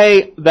let's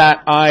say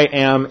that I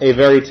am a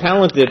very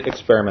talented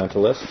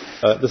experimentalist.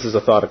 This is a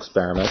thought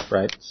experiment,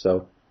 right?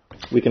 So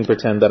we can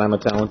pretend that I'm a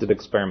talented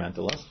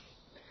experimentalist.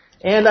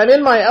 And I'm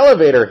in my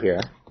elevator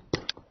here.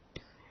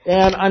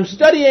 And I'm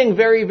studying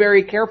very,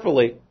 very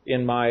carefully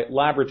in my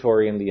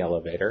laboratory in the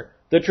elevator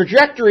the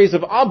trajectories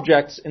of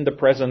objects in the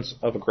presence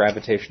of a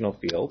gravitational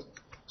field.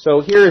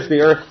 So here is the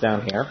Earth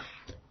down here,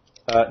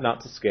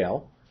 not to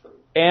scale.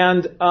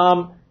 And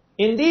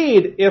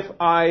indeed, if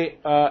I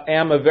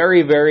am a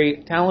very,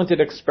 very talented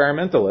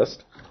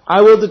experimentalist,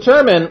 I will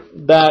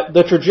determine that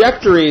the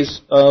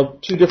trajectories of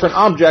two different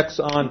objects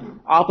on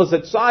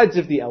opposite sides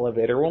of the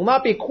elevator will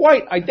not be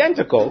quite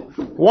identical,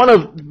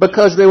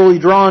 because they will be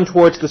drawn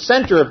towards the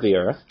center of the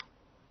Earth,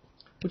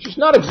 which is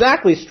not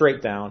exactly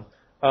straight down,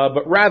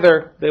 but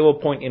rather they will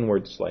point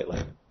inward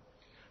slightly.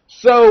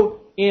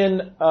 So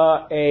in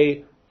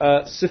a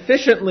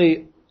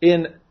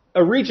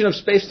region of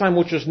space-time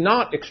which is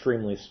not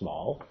extremely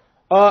small,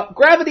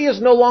 gravity is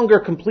no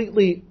longer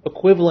completely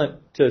equivalent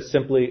to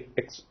simply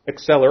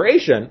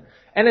acceleration,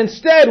 and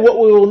instead what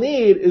we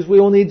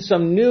will need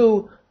some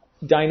new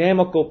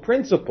dynamical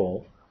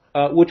principle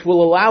which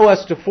will allow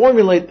us to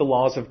formulate the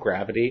laws of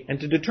gravity and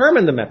to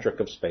determine the metric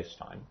of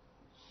space-time.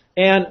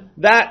 And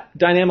that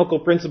dynamical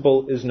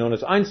principle is known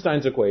as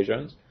Einstein's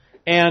equations,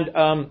 And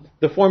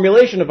the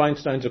formulation of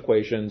Einstein's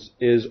equations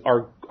is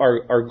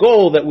our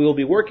goal that we will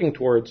be working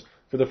towards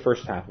for the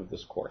first half of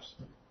this course.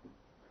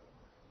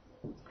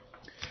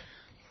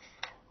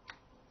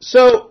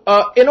 So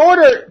in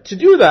order to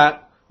do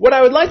that, what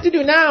I would like to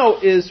do now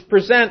is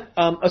present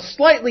a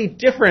slightly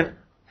different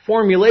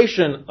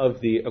formulation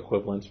of the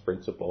equivalence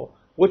principle,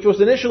 which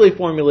was initially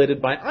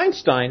formulated by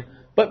Einstein.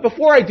 But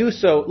before I do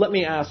so, let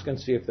me ask and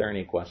see if there are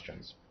any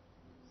questions.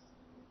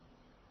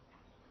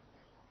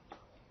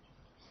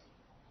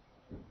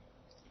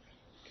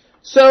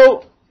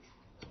 So,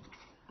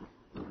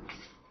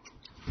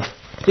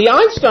 the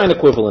Einstein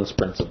equivalence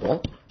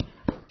principle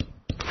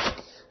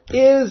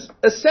is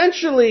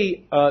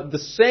essentially the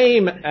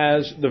same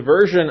as the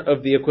version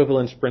of the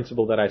equivalence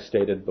principle that I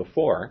stated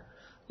before,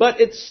 but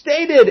it's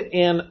stated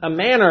in a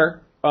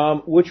manner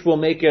which will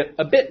make it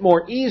a bit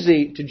more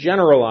easy to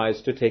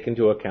generalize to take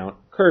into account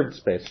curved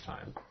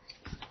spacetime.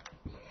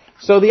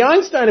 So the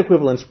Einstein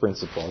equivalence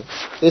principle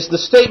is the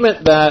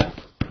statement that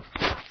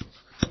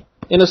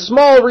in a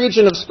small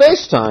region of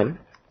spacetime,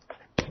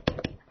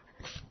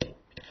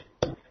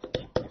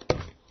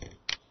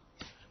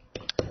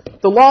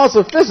 the laws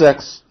of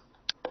physics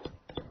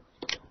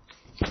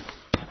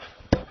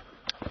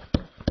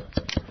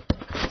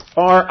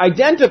are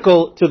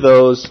identical to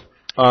those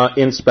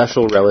in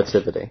special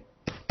relativity.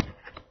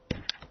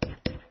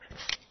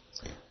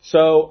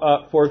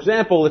 So, for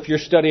example, if you're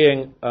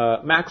studying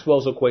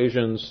Maxwell's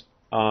equations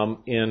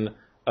in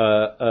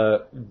a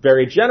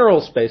very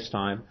general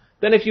spacetime,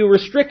 then if you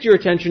restrict your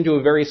attention to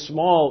a very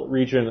small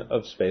region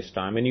of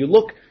spacetime and you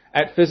look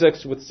at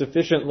physics with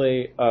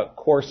sufficiently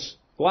coarse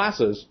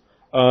glasses,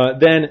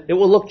 then it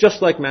will look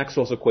just like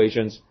Maxwell's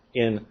equations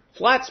in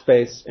flat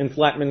space, in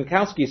flat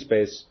Minkowski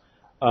space.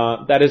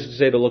 That is to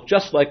say, to look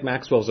just like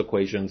Maxwell's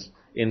equations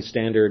in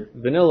standard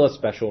vanilla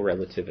special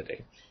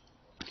relativity.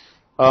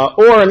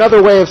 Or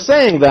another way of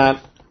saying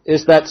that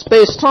is that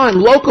space-time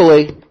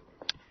locally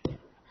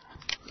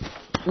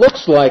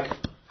looks like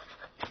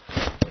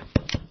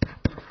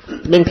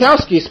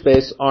Minkowski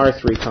space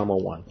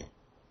R3, 1.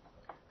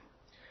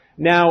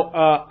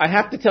 Now, I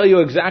have to tell you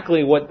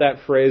exactly what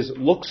that phrase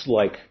looks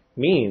like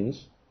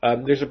means.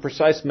 There's a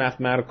precise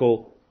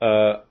mathematical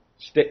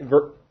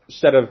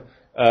set of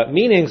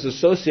meanings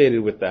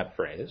associated with that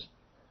phrase.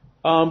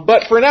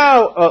 But for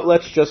now,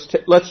 let's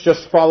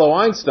just follow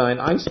Einstein.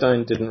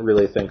 Einstein didn't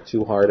really think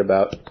too hard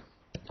about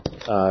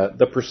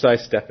the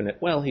precise definite.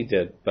 Well, he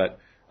did, but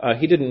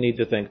he didn't need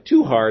to think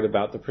too hard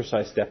about the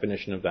precise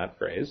definition of that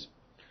phrase.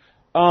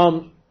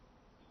 And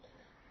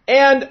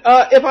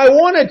if I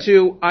wanted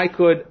to, I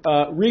could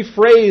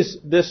rephrase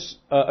this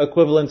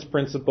equivalence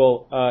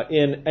principle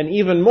in an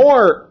even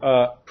more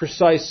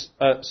precise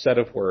set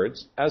of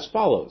words as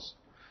follows.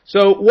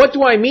 So what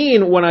do I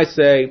mean when I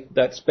say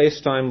that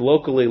spacetime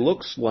locally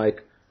looks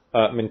like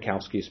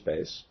Minkowski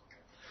space?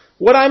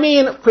 What I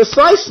mean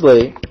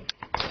precisely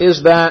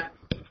is that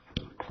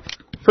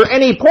for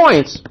any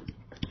points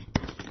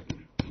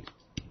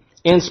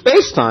in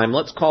spacetime,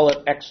 let's call it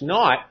x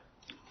naught,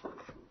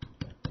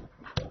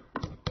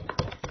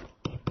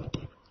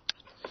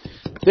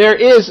 there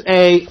is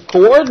a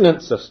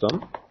coordinate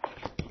system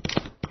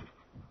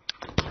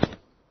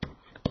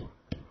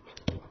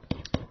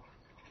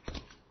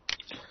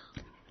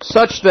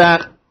such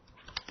that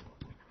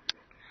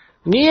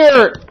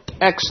near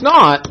x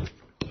naught,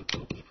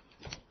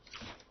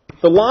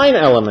 the line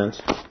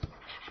element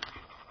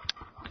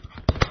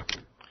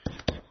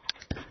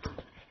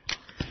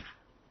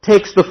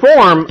takes the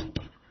form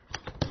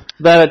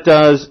that it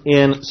does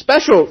in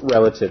special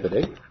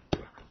relativity.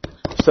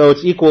 So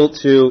it's equal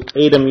to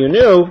eta mu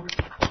nu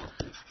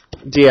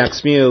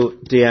dx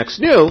mu dx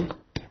nu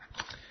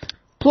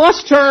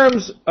plus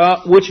terms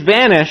which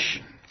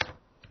vanish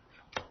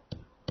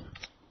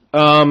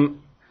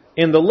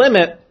in the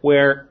limit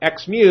where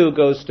x mu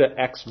goes to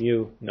x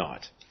mu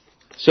naught.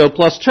 So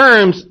plus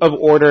terms of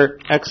order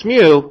x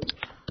mu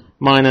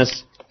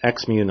minus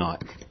x mu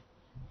naught.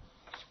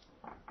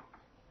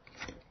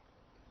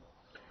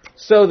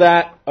 So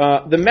that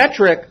the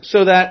metric,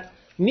 so that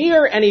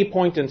near any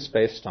point in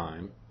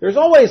spacetime, there's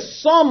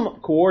always some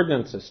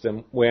coordinate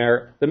system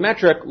where the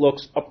metric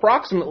looks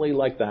approximately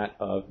like that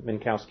of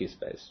Minkowski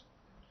space.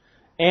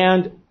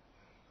 And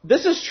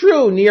this is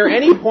true near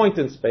any point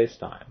in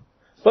spacetime.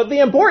 But the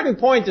important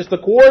point is the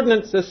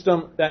coordinate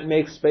system that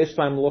makes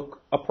spacetime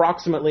look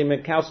approximately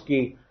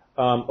Minkowski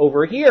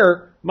over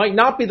here might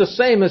not be the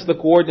same as the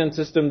coordinate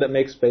system that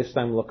makes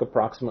spacetime look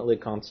approximately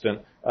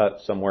constant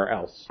somewhere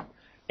else.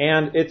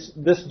 And it's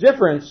this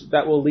difference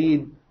that will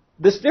lead.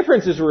 This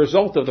difference is a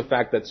result of the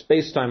fact that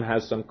spacetime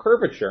has some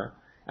curvature,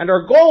 and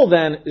our goal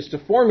then is to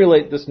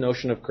formulate this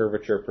notion of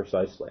curvature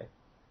precisely.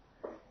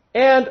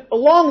 And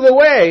along the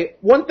way,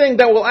 one thing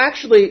that we'll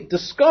actually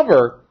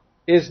discover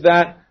is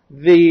that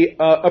the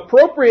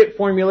appropriate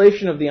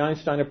formulation of the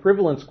Einstein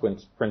equivalence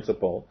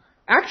principle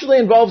actually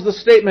involves the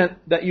statement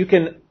that you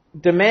can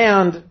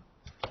demand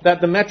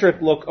that the metric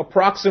look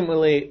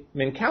approximately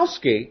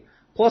Minkowski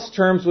plus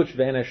terms which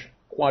vanish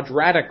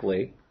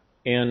quadratically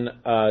in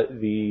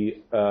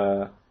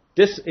the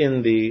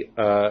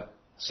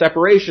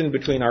separation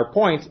between our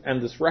point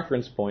and this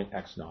reference point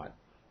x naught.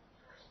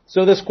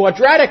 So this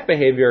quadratic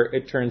behavior,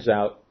 it turns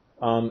out,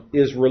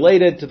 is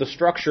related to the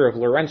structure of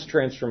Lorentz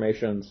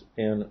transformations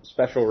in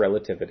special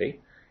relativity.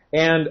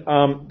 And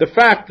the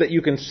fact that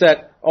you can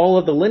set all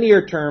of the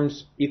linear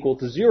terms equal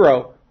to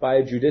 0 by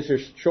a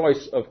judicious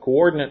choice of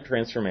coordinate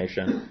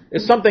transformation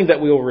is something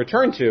that we will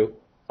return to,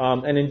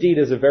 and indeed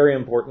is a very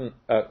important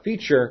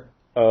feature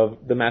of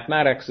the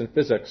mathematics and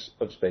physics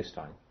of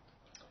spacetime.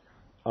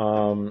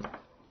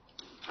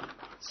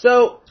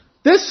 So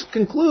this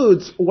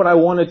concludes what I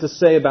wanted to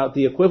say about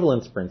the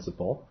equivalence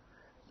principle.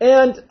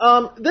 And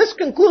this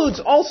concludes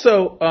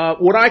also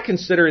what I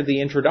consider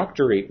the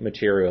introductory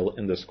material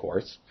in this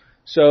course.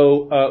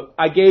 So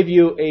I gave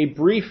you a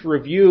brief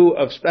review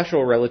of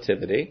special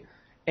relativity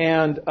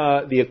and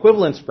the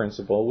equivalence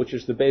principle, which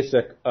is the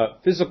basic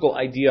physical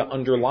idea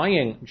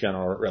underlying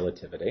general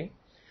relativity.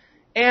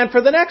 And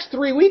for the next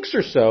 3 weeks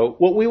or so,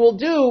 what we will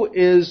do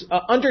is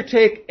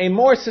undertake a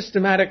more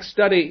systematic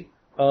study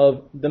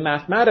of the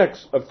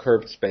mathematics of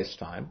curved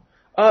spacetime,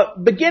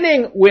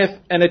 beginning with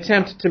an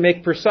attempt to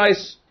make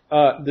precise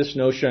this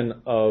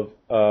notion of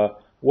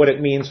what it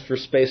means for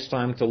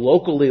spacetime to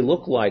locally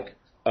look like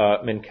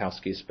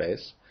Minkowski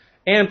space,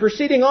 and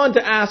proceeding on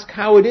to ask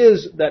how it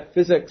is that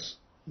physics,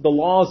 the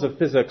laws of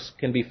physics,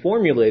 can be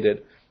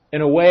formulated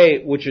in a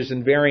way which is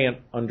invariant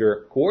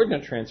under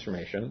coordinate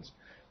transformations.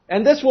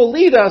 And this will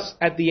lead us,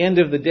 at the end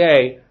of the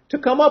day, to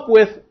come up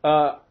with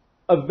a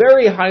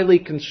very highly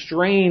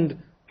constrained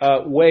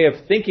way of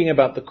thinking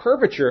about the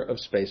curvature of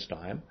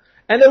spacetime,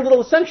 and it will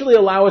essentially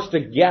allow us to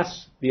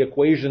guess the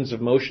equations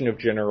of motion of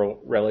general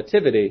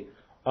relativity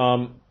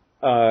following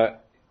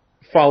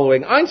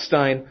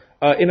Einstein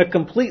in a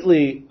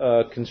completely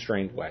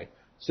constrained way.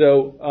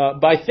 So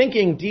by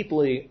thinking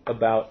deeply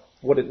about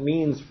what it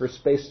means for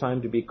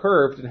spacetime to be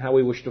curved and how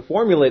we wish to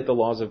formulate the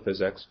laws of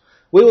physics,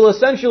 we will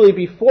essentially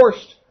be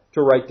forced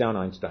to write down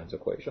Einstein's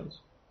equations.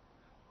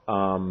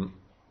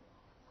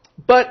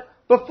 But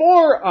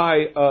before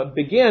I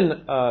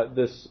begin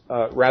this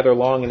rather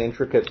long and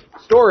intricate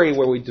story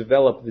where we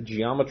develop the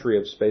geometry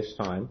of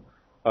spacetime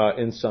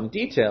in some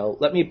detail,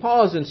 let me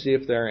pause and see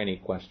if there are any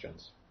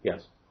questions.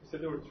 Yes? You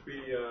said there were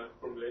 3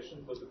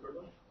 formulations. What's the third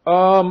one?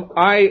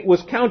 I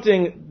was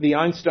counting the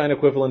Einstein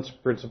equivalence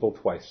principle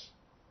twice.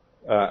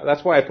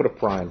 That's why I put a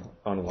prime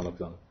on one of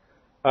them.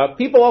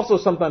 People also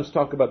sometimes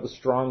talk about the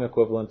strong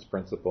equivalence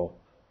principle.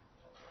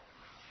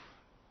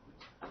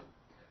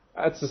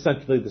 That's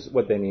essentially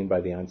what they mean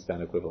by the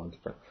Einstein equivalence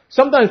principle.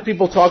 Sometimes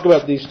people talk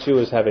about these two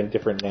as having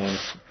different names.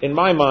 In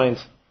my mind,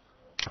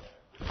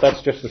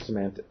 that's just a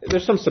semantic.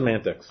 There's some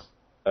semantics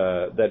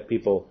that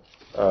people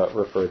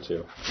refer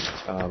to.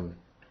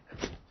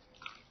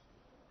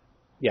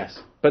 Yes,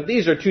 but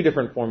these are two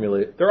different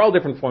formulations. They're all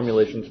different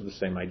formulations of the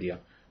same idea.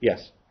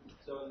 Yes?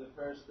 So in the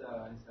first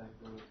Einstein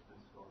equivalence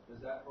principle, does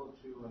that hold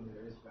true when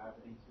there is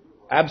gravity too?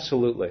 Or?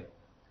 Absolutely.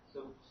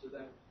 So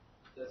then,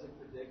 does it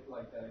predict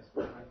like that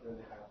experiment where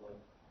they have like,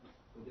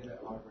 within an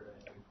orbit, I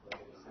think, where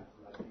they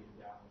centralize being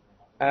down?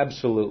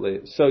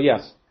 Absolutely. So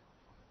yes.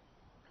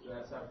 So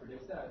that's how it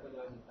predicts that? I thought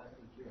that was a test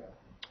of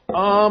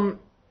GR.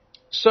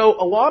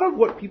 So a lot of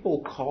what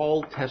people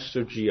call tests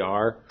of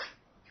GR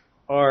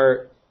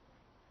are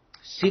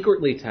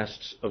secretly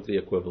tests of the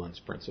equivalence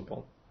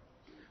principle.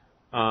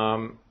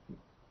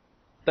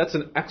 That's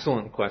an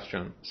excellent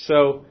question.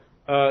 So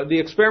the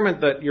experiment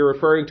that you're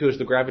referring to is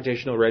the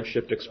gravitational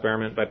redshift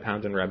experiment by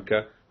Pound and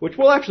Rebka, which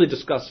we'll actually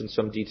discuss in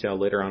some detail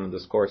later on in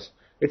this course.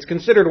 It's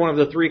considered one of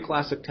the 3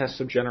 classic tests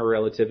of general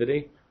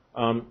relativity.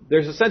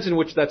 There's a sense in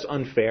which that's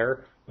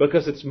unfair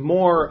because it's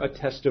more a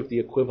test of the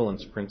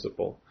equivalence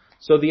principle.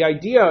 So the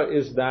idea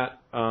is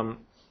that,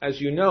 as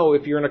you know,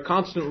 if you're in a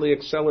constantly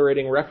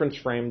accelerating reference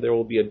frame, there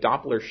will be a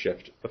Doppler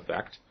shift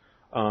effect.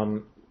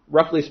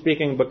 Roughly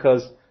speaking,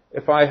 because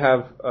if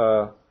I'm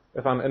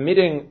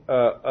emitting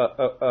a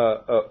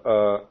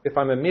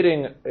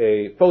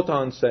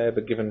photon, say, of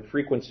a given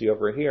frequency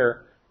over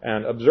here,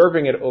 and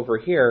observing it over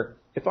here,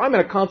 if I'm in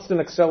a constant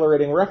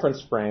accelerating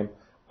reference frame,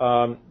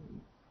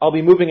 I'll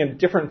be moving at a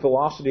different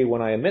velocity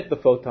when I emit the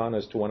photon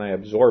as to when I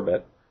absorb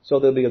it, so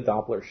there'll be a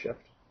Doppler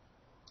shift.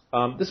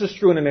 This is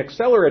true in an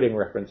accelerating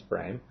reference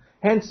frame.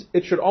 Hence,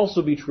 it should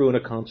also be true in a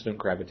constant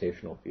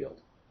gravitational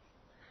field.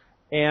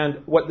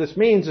 And what this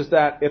means is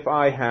that if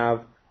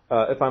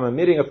I'm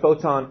emitting a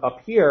photon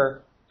up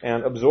here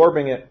and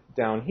absorbing it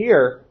down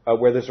here,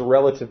 where there's a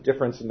relative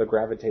difference in the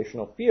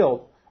gravitational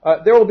field,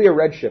 there will be a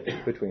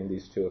redshift between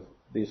these two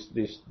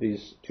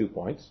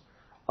points.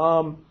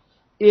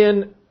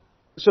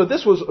 So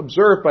this was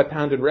observed by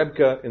Pound and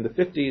Rebka in the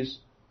 50s.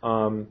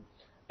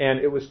 And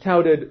it was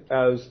touted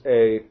as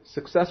a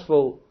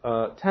successful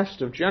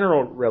test of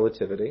general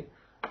relativity.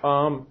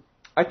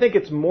 I think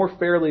it's more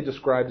fairly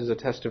described as a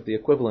test of the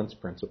equivalence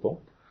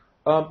principle.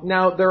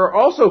 Now, there are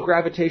also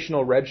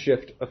gravitational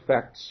redshift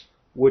effects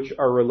which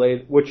are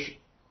related,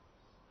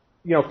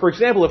 for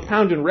example, if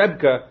Pound and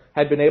Rebka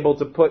had been able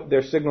to put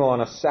their signal on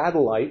a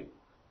satellite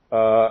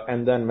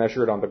and then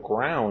measure it on the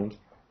ground,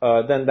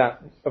 then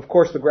that, of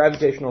course, the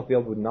gravitational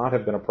field would not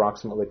have been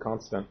approximately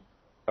constant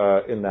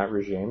in that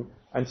regime.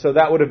 And so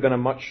that would have been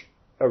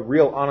a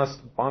real honest,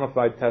 bona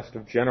fide test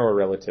of general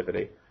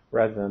relativity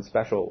rather than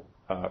special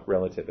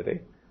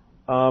relativity.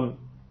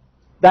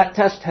 That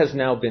test has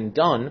now been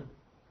done.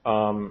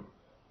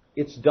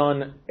 It's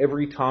done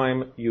every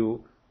time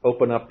you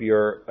open up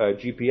your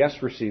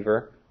GPS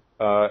receiver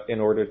in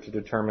order to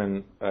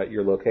determine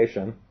your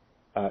location.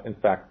 In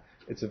fact,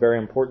 it's a very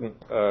important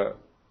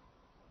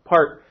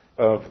part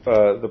of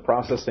the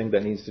processing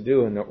that needs to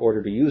do in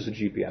order to use a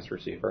GPS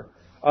receiver.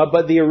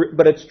 But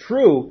it's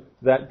true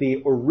that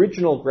the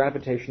original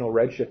gravitational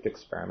redshift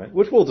experiment,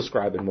 which we'll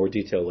describe in more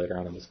detail later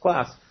on in this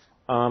class,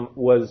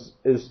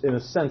 is in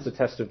a sense a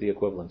test of the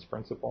equivalence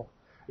principle.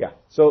 Yeah.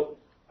 So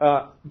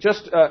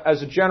just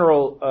as a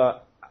general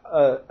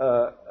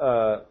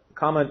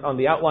comment on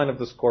the outline of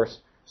this course.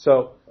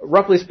 So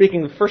roughly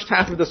speaking, the first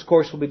half of this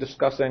course will be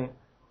discussing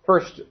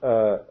first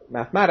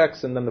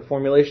mathematics and then the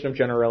formulation of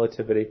general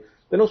relativity.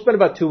 Then we'll spend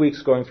about 2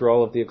 weeks going through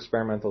all of the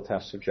experimental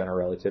tests of general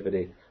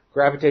relativity,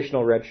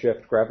 gravitational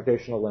redshift,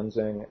 gravitational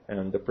lensing,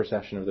 and the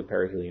precession of the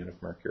perihelion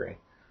of Mercury.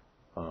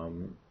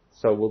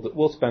 So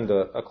we'll spend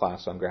a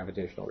class on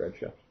gravitational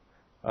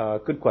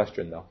redshift. Good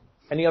question, though.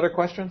 Any other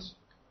questions?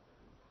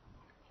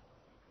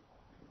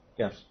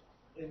 Yes.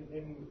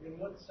 In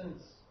what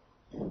sense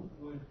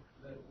would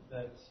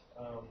that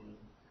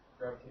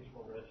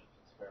gravitational redshift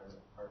experiment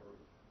at Harvard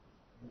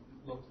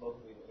look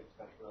locally like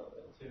special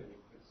relativity?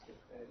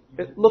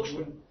 You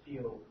wouldn't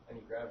feel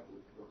any gravity.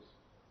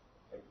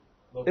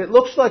 It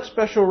looks like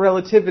special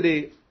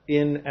relativity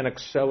in an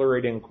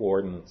accelerating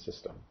coordinate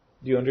system.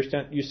 Do you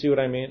understand? You see what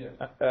I mean?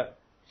 Yeah.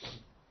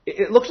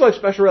 It looks like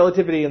special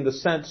relativity in the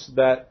sense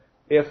that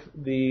if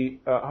the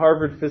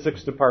Harvard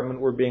physics department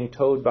were being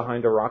towed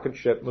behind a rocket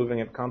ship moving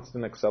at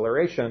constant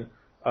acceleration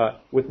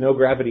with no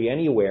gravity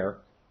anywhere,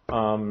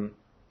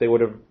 they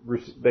would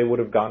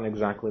have gotten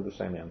exactly the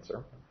same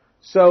answer.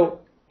 So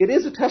it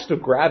is a test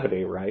of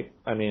gravity, right?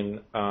 I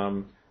mean,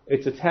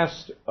 it's a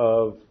test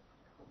of,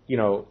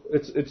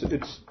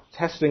 it's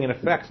testing in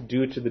effect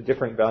due to the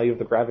different value of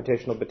the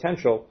gravitational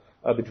potential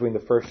between the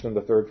first and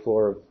the third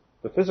floor of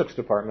the physics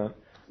department.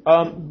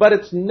 But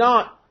it's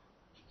not,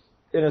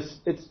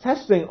 it's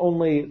testing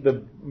only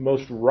the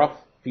most rough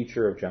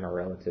feature of general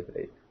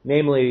relativity,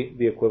 namely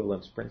the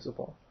equivalence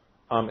principle.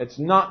 It's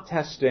not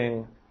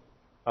testing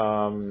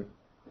the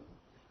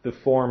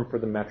form for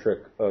the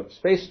metric of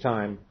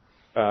space-time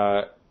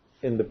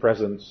in the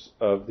presence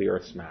of the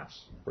Earth's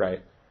mass,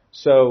 right?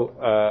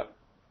 So,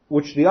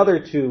 which the other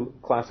two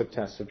classic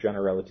tests of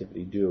general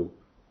relativity do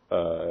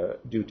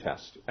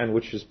test, and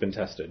which has been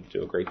tested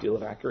to a great deal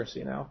of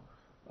accuracy now.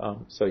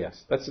 So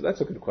yes, that's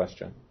a good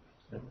question.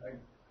 I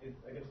guess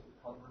the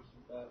converse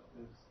of that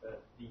is that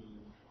the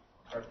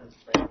reference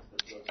frames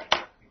that look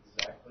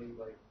exactly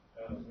like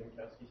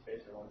Minkowski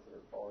space are ones that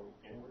are falling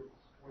inwards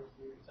towards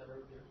the center of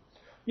the Earth.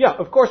 Yeah,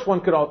 of course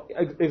one could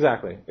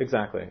exactly.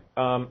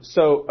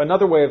 So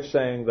another way of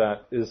saying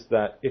that is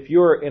that if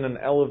you're in an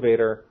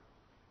elevator,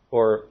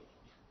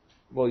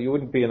 you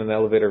wouldn't be in an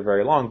elevator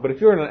very long, but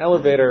if you're in an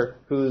elevator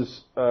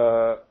whose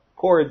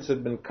cords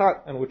had been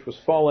cut and which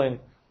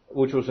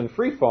was in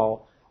free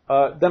fall,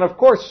 then of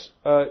course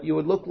you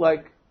would look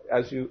like,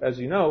 as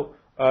you know,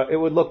 it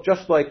would look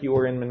just like you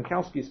were in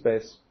Minkowski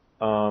space,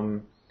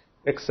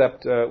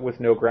 except with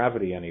no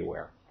gravity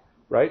anywhere,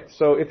 right?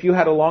 So if you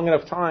had a long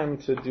enough time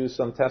to do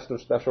some test of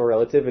special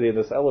relativity in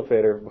this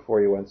elevator before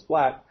you went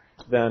splat,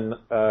 then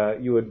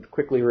you would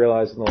quickly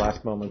realize in the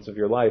last moments of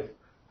your life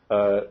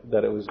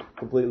that it was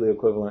completely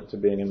equivalent to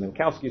being in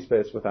Minkowski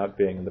space without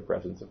being in the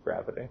presence of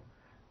gravity.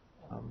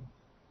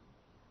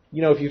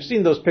 If you've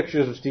seen those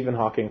pictures of Stephen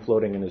Hawking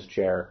floating in his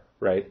chair,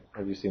 right?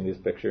 Have you seen these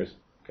pictures?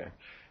 Okay.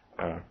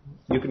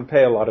 You can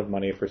pay a lot of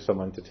money for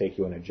someone to take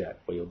you in a jet,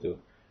 but you'll do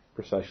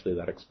precisely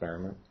that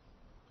experiment.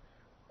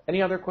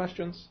 Any other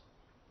questions?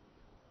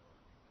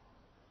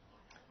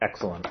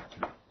 Excellent.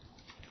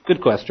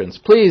 Good questions.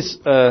 Please,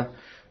 I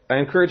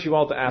encourage you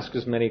all to ask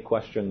as many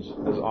questions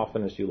as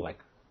often as you like.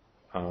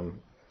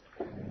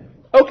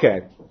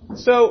 Okay,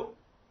 so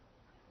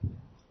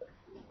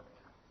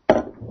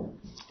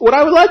what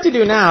I would like to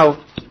do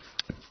now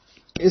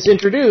is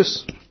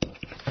introduce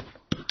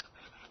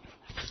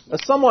a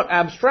somewhat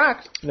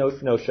abstract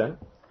notion,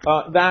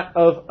 that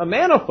of a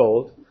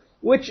manifold,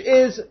 which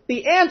is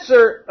the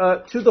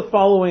answer to the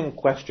following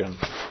question.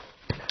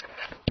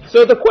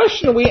 So the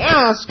question we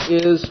ask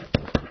is,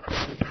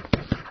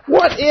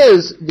 what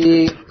is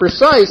the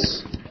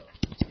precise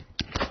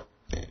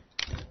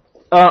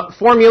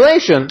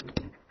formulation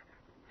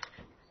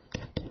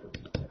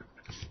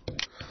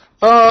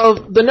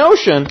of the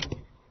notion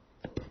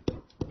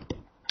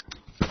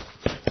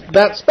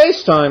that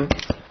space-time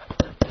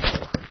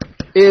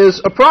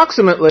is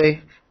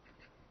approximately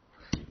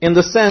in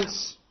the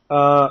sense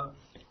that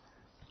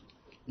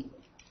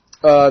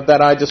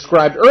I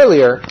described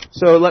earlier.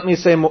 So let me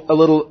say a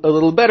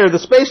little better. The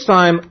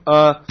space-time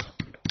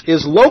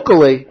is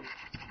locally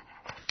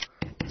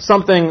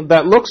something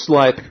that looks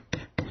like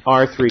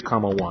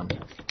R3, 1.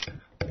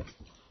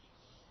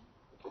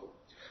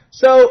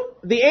 So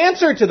the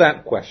answer to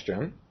that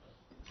question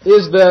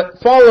is the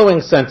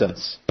following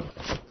sentence.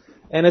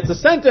 And it's a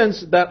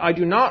sentence that I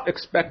do not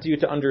expect you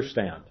to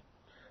understand.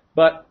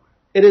 But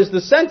it is the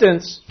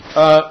sentence,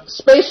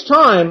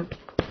 space-time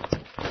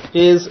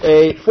is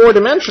a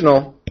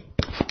four-dimensional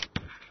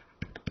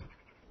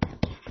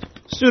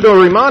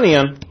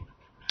pseudo-Riemannian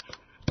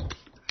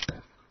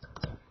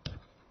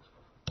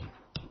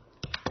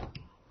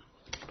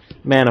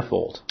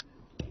manifold.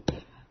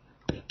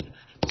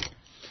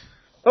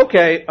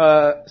 Okay,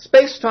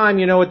 space-time,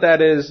 you know what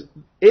that is.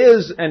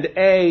 Is and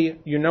a,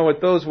 you know what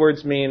those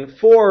words mean.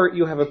 For,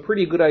 you have a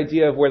pretty good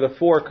idea of where the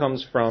for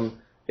comes from.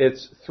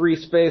 It's 3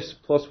 space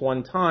plus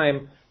 1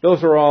 time.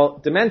 Those are all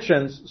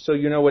dimensions, so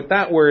you know what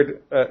that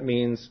word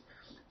means.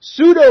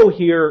 Pseudo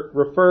here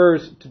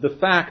refers to the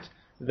fact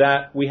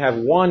that we have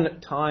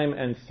 1 time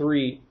and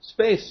 3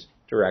 space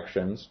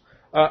directions.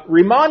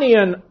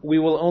 Riemannian we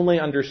will only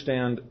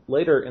understand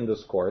later in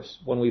this course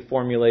when we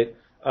formulate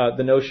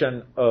the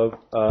notion of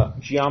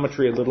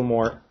geometry a little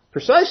more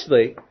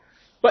precisely.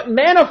 But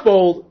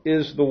manifold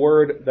is the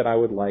word that I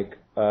would like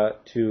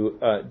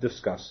to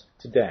discuss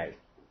today.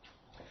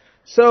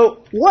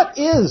 So what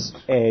is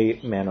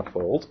a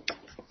manifold?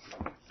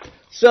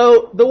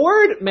 So the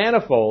word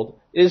manifold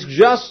is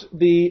just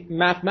the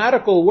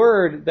mathematical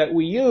word that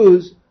we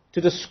use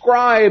to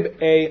describe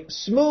a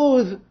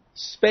smooth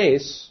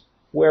space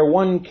where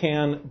one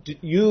can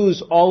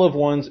use all of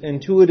one's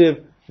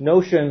intuitive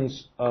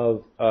notions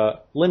of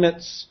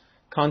limits,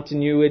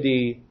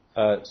 continuity,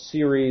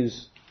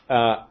 series,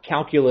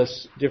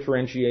 calculus,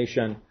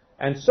 differentiation,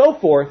 and so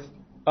forth,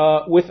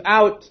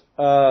 without,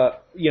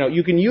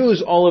 you can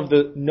use all of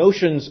the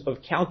notions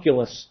of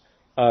calculus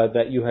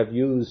that you have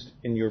used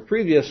in your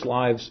previous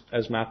lives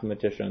as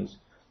mathematicians.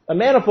 A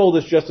manifold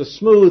is just a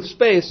smooth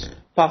space,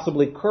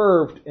 possibly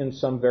curved in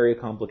some very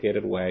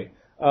complicated way,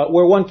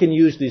 where one can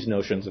use these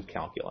notions of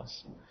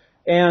calculus.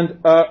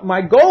 And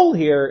my goal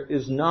here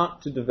is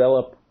not to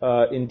develop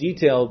in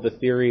detail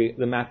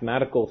the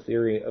mathematical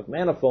theory of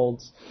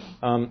manifolds.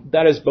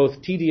 That is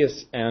both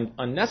tedious and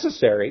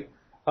unnecessary.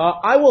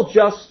 I will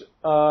just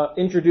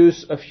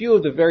introduce a few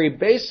of the very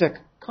basic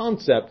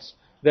concepts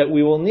that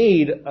we will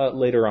need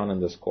later on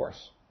in this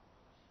course.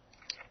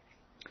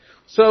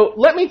 So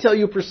let me tell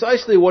you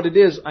precisely what it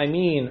is I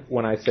mean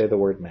when I say the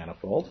word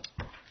manifold.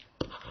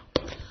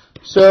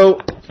 So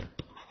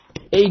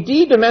a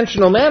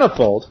d-dimensional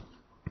manifold,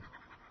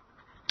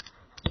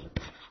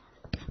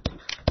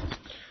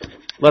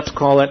 let's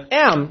call it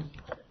M,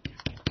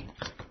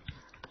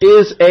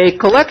 is a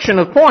collection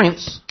of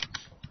points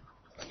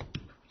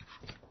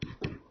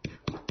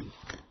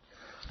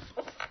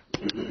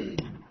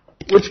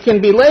which can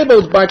be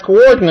labeled by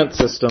coordinate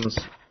systems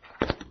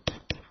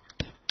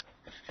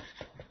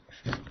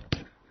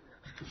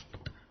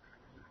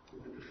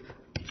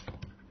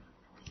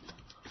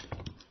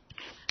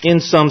in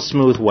some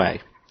smooth way.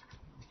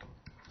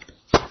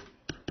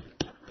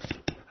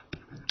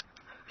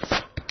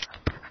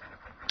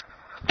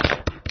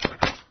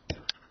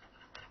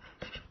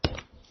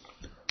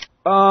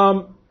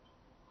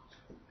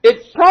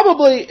 It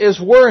probably is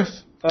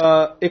worth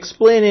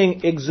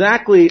explaining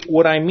exactly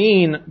what I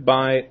mean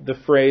by the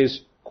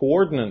phrase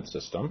coordinate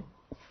system.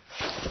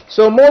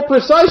 So more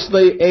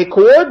precisely, a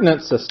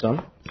coordinate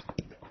system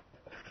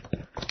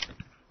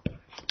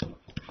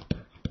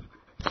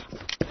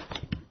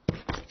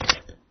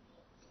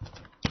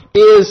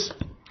is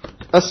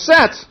a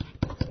set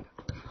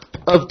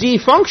of d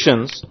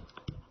functions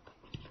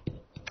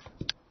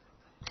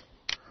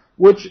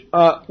which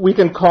we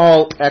can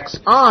call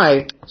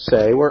xi,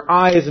 say, where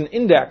I is an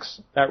index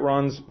that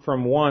runs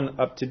from 1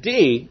 up to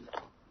d,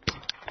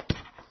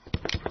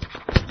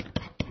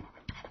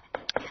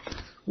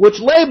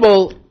 which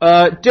label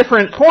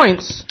different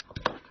points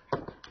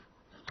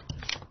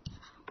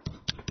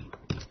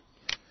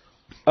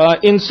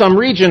in some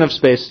region of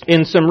space,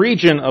 in some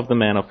region of the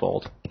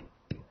manifold.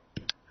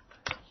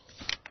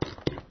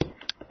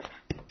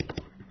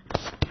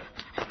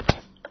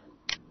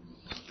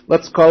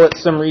 Let's call it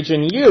some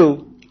region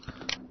U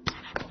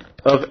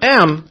of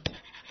M,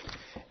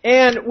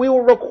 and we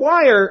will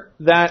require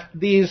that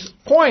these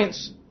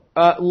points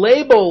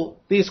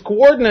label these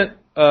coordinate,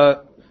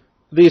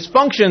 these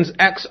functions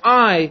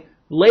xi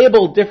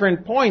label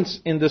different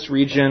points in this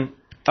region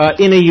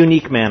in a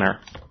unique manner.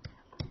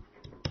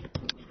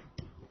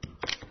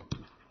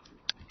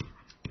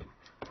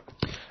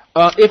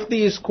 If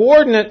these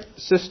coordinate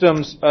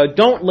systems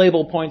don't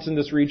label points in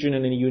this region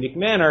in a unique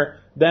manner,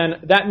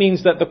 then that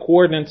means that the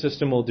coordinate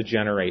system will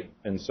degenerate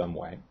in some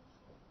way.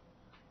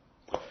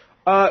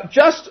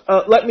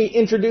 Let me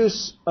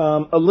introduce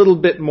a little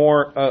bit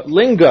more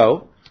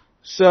lingo.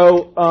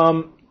 So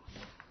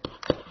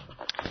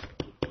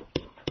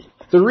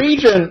the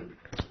region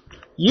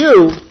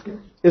U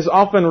is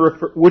often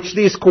which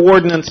these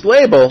coordinates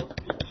label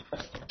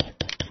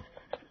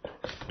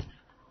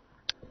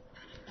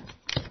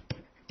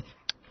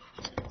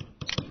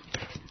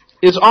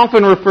is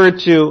often referred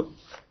to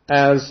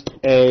as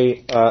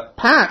a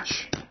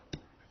patch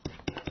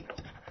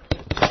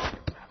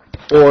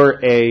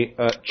or a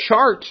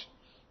chart,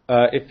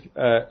 if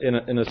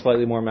in a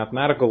slightly more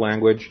mathematical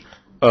language,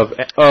 of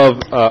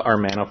our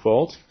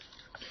manifold.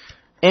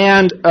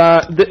 And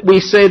we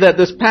say that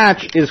this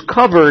patch is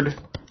covered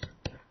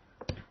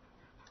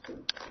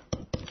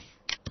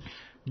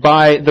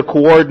by the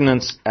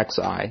coordinates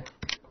xi.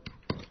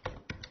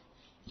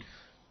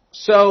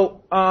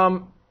 So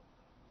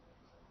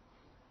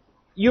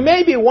you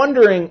may be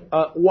wondering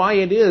why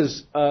it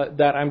is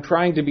that I'm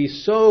trying to be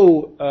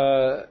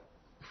so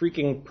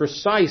freaking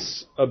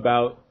precise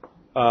about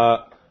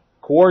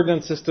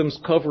coordinate systems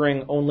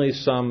covering only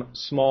some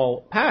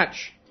small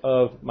patch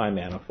of my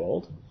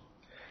manifold.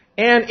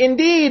 And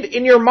indeed,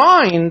 in your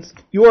mind,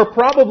 you are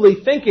probably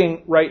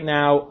thinking right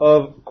now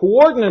of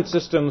coordinate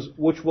systems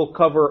which will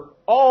cover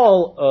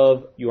all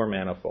of your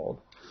manifold.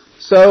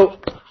 So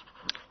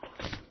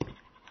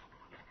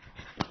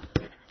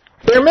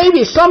there may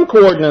be some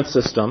coordinate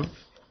system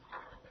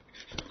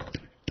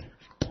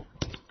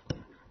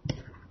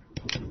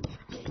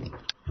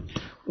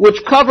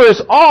which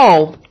covers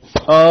all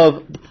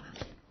of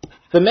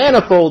the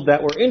manifold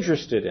that we're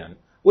interested in,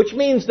 which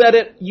means that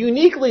it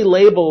uniquely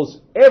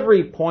labels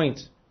every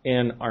point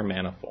in our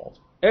manifold,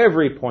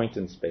 every point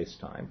in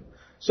space-time.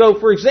 So,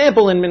 for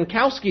example, in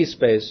Minkowski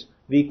space,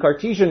 the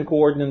Cartesian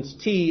coordinates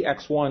t,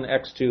 x1,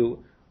 x2,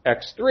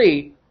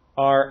 x3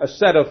 are a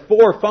set of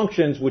 4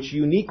 functions which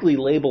uniquely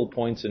label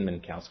points in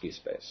Minkowski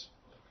space.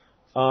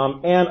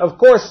 And of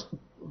course,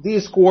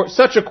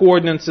 such a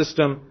coordinate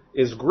system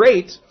is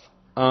great,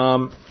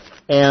 and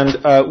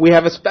we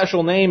have a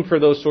special name for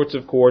those sorts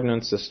of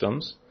coordinate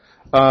systems.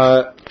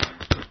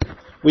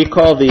 We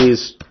call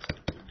these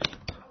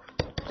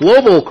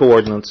global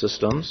coordinate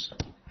systems.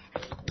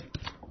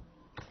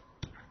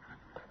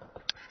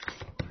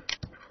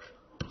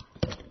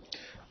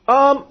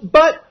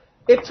 But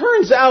it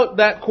turns out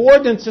that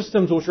coordinate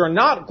systems which are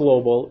not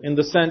global, in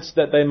the sense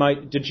that they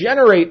might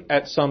degenerate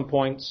at some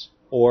points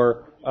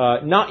or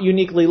not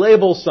uniquely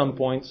label some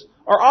points,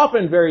 are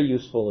often very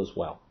useful as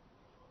well.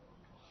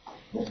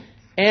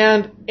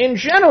 And in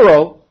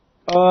general,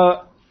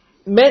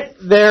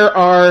 there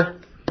are,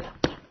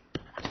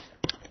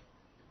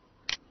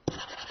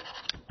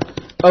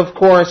 of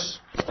course,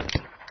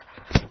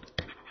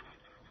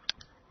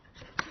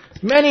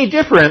 many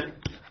different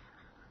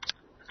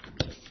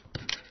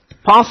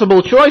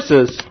possible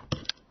choices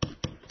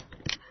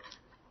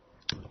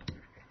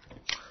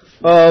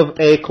of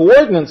a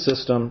coordinate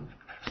system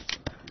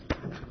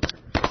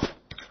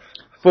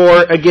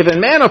for a given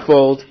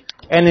manifold,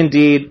 and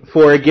indeed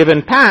for a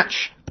given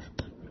patch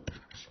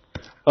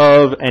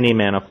of any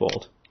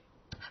manifold.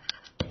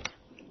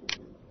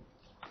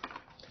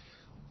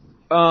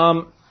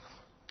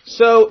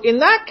 So in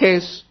that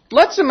case,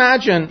 let's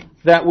imagine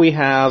that we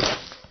have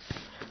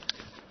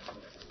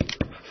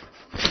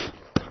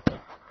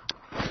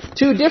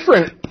two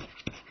different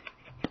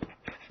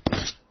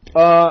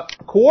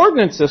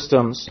coordinate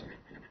systems.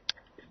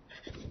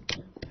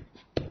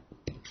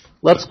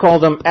 Let's call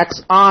them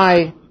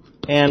xi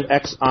and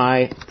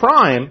xi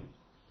prime,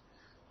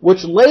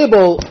 which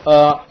label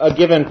a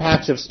given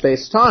patch of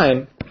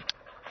space-time.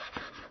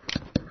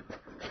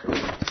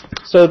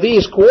 So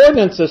these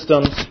coordinate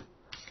systems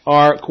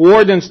are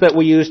coordinates that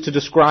we use to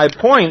describe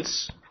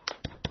points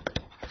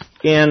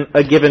in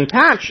a given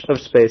patch of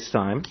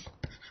space-time,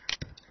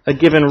 a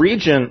given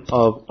region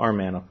of our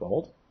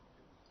manifold.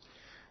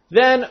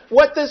 Then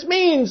what this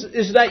means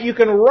is that you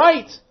can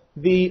write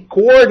the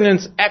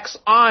coordinates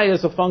xi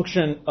as a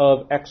function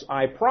of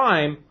xi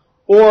prime,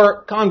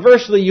 or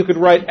conversely, you could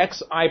write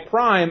xi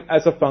prime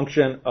as a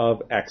function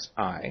of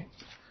xi.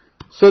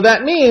 So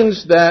that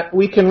means that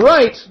we can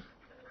write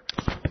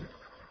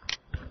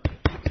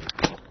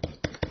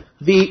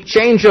the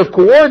change of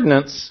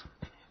coordinates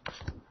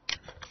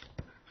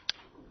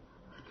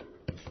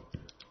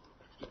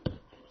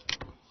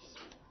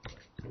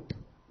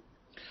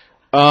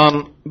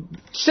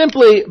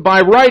simply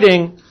by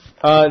writing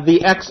the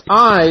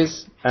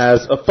xi's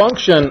as a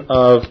function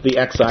of the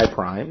xi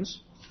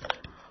primes,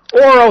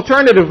 or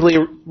alternatively,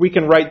 we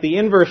can write the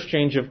inverse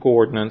change of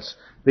coordinates,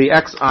 the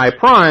xi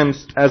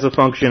primes, as a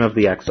function of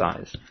the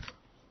xi's.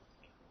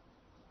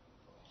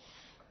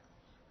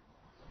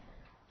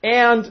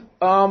 And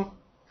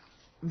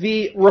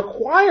the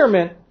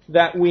requirement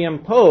that we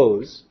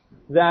impose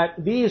that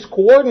these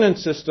coordinate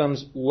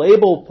systems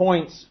label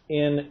points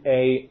in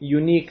a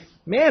unique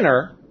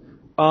manner,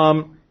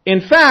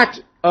 in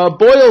fact,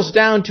 boils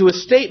down to a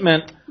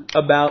statement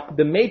about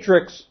the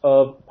matrix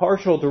of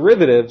partial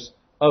derivatives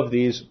of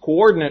these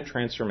coordinate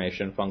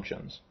transformation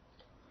functions.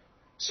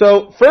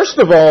 So, first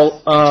of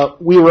all,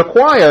 we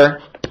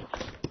require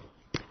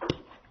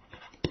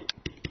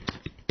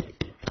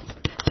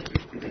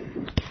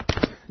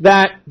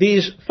that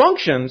these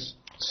functions,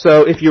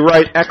 so if you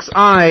write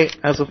xi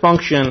as a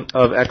function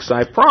of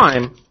xi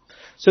prime,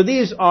 so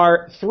these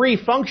are four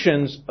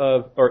functions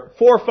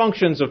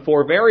of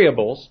 4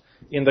 variables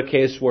in the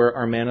case where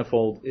our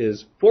manifold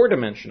is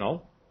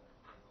 4-dimensional.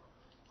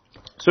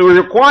 So we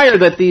require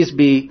that these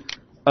be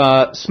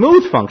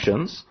smooth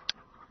functions,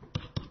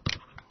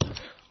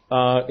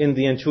 in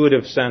the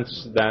intuitive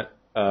sense that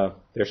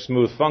they're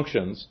smooth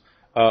functions,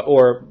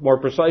 or more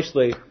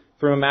precisely,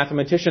 from a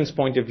mathematician's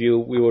point of view,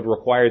 we would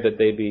require that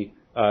they be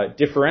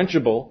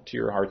differentiable to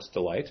your heart's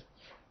delight.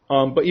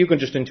 But you can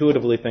just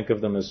intuitively think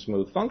of them as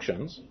smooth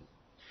functions.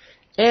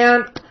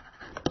 And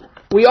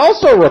we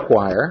also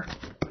require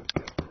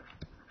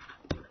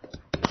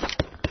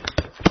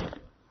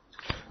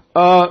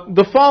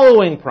the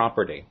following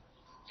property.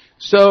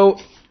 So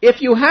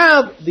if you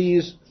have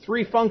these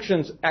three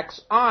functions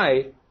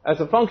xi as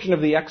a function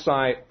of the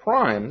xi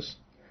primes,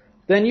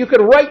 then you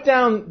could write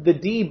down the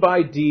d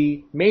by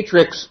d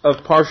matrix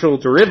of partial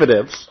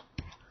derivatives,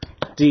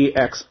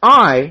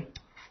 dxi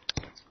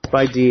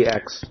by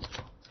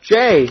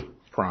dxj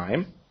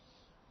prime.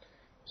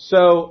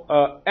 So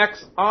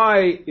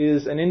xi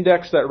is an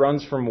index that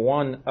runs from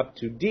 1 up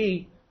to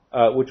d,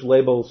 which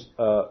labels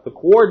the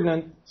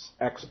coordinates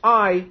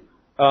xi,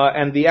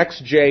 and the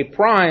xj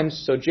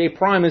primes, so j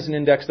prime is an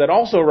index that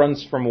also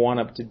runs from 1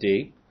 up to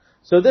d.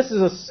 So this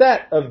is a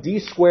set of d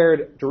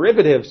squared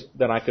derivatives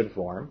that I could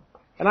form,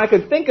 and I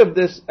could think of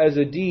this as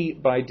a d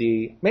by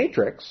d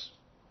matrix.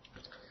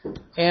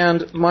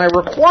 And my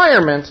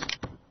requirement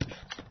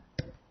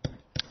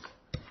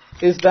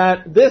is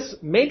that this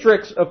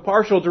matrix of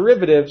partial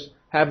derivatives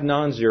have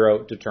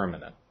non-zero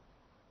determinant.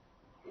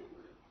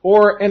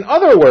 Or, in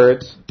other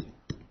words,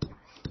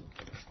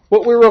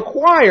 what we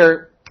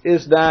require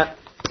is that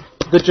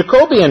the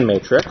Jacobian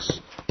matrix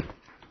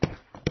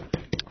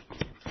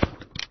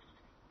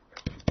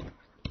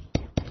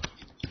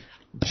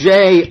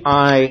J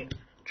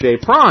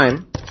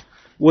prime,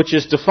 which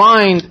is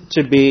defined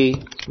to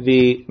be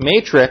the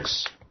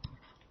matrix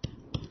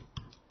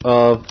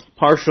of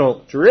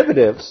partial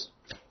derivatives,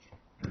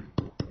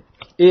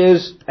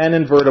 is an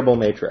invertible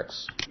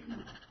matrix.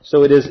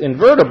 So it is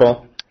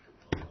invertible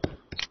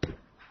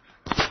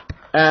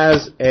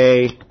as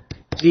a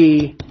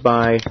d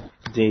by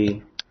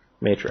d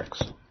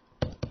matrix.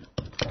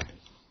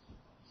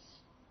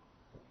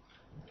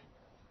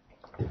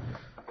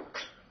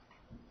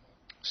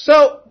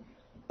 So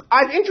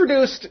I've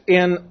introduced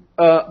in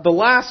the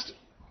last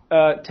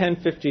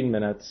 10-15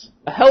 minutes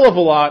a hell of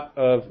a lot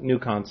of new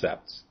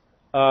concepts,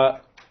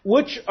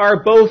 which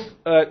are both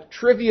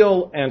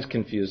trivial and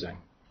confusing.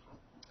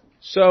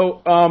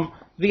 So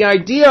the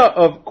idea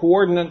of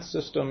coordinate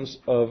systems,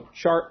 of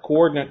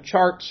coordinate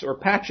charts or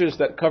patches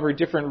that cover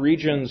different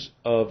regions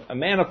of a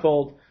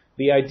manifold,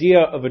 the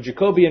idea of a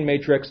Jacobian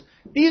matrix,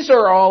 these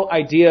are all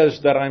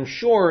ideas that I'm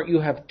sure you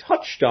have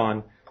touched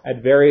on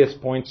at various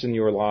points in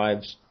your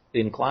lives,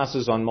 in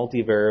classes on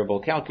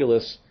multivariable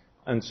calculus,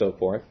 and so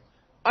forth.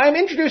 I'm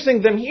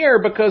introducing them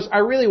here because I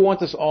really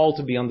want us all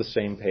to be on the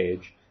same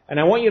page, and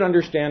I want you to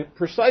understand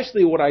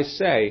precisely what I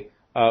say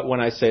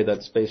when I say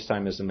that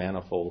space-time is a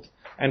manifold,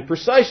 and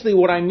precisely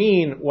what I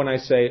mean when I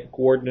say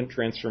coordinate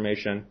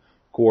transformation,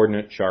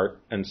 coordinate chart,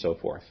 and so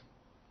forth.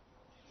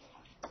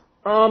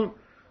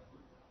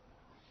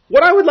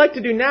 What I would like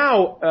to do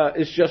now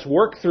is just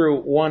work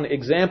through one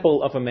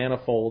example of a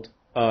manifold,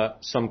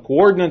 some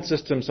coordinate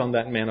systems on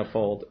that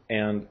manifold,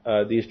 and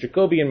these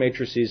Jacobian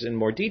matrices in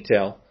more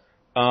detail.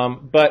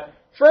 But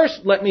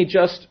first, let me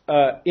just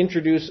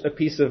introduce a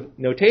piece of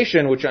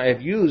notation which I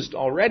have used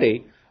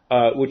already,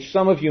 which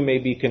some of you may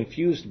be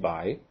confused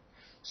by.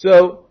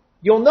 So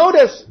you'll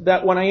notice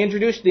that when I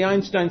introduced the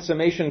Einstein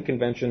summation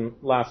convention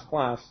last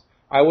class,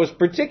 I was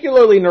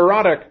particularly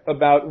neurotic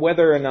about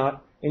whether or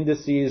not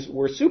indices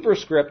were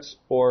superscripts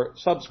or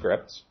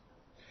subscripts.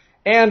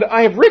 And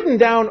I have written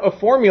down a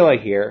formula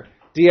here,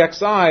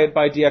 dxi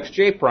by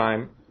dxj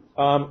prime,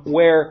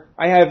 where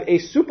I have a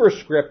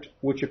superscript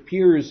which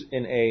appears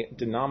in a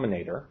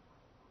denominator.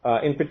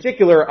 In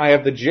particular, I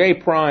have the j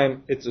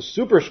prime. It's a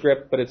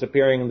superscript, but it's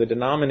appearing in the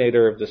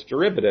denominator of this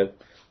derivative.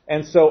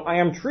 And so I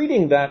am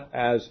treating that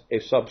as a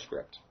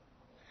subscript.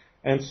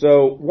 And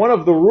so one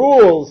of the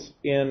rules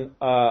in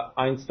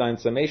Einstein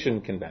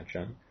summation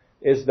convention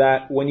is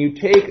that when you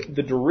take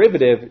the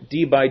derivative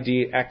d by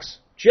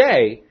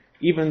dxj,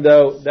 even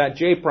though that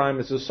j prime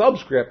is a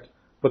subscript,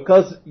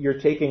 because you're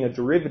taking a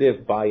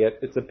derivative by it,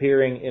 it's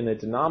appearing in a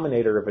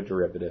denominator of a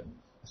derivative.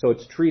 So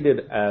it's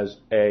treated as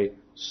a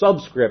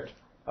subscript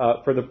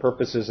for the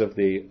purposes of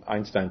the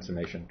Einstein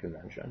summation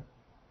convention.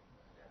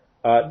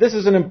 This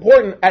is an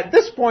important, at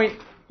this point,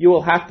 you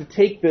will have to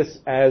take this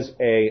as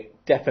a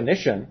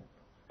definition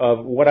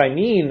of what I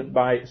mean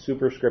by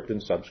superscript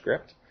and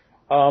subscript.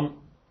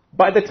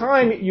 By the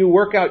time you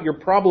work out your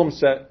problem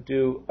set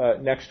due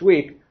next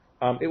week,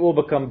 it will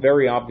become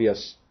very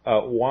obvious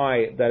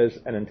why that is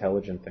an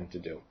intelligent thing to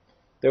do.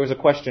 There was a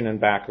question in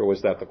back, or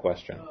was that the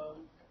question?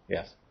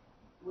 Yes.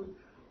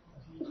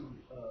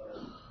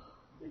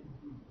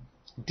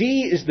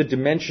 D is the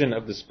dimension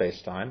of the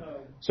space-time.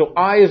 So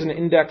I is an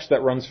index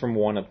that runs from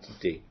 1 up to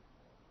D.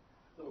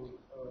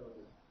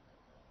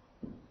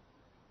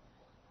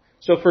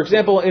 So, for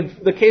example, in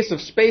the case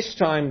of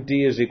space-time,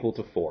 D is equal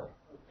to 4.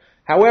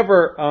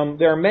 However,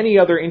 there are many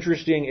other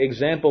interesting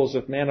examples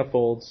of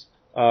manifolds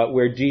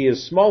where D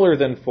is smaller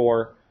than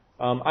 4.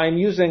 I'm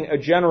using a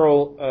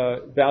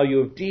general value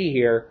of D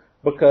here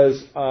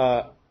because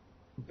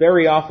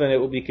very often it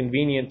will be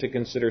convenient to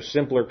consider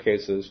simpler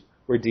cases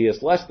where d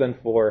is less than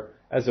 4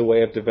 as a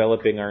way of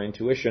developing our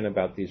intuition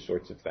about these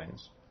sorts of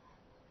things.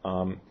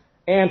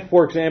 And,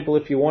 for example,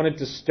 if you wanted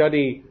to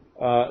study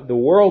the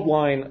world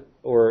line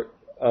or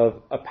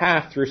of a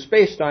path through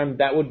space-time,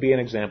 that would be an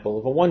example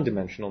of a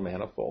one-dimensional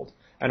manifold.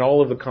 And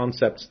all of the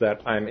concepts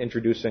that I'm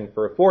introducing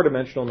for a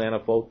four-dimensional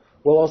manifold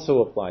will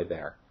also apply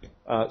there.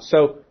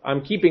 So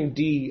I'm keeping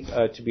D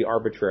to be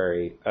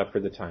arbitrary for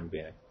the time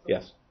being.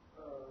 Yes?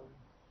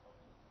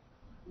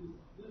 Is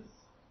this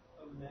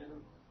a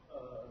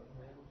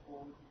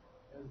manifold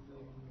as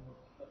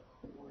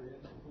in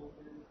orientable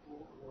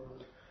manifold, or?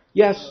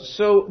 Yes.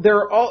 So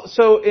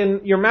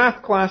in your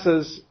math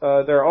classes,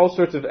 there are all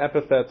sorts of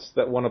epithets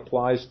that one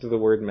applies to the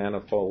word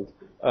manifold.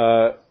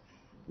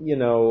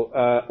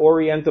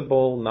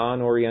 Orientable,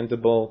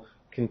 non-orientable,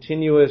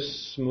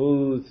 continuous,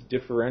 smooth,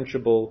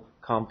 differentiable,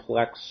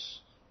 complex,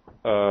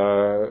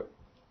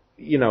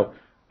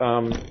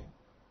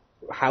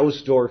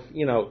 Hausdorff,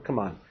 come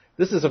on.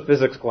 This is a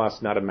physics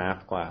class, not a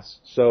math class.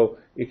 So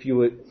if you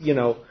would,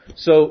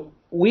 so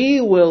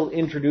we will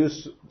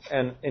introduce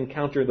and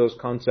encounter those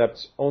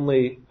concepts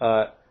only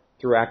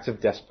through acts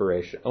of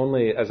desperation,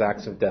 only as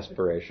acts of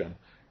desperation.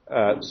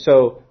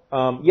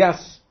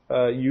 Yes,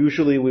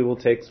 usually we will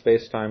take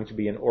space-time to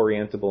be an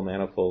orientable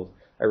manifold.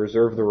 I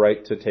reserve the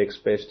right to take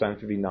space-time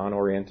to be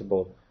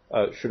non-orientable,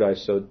 should I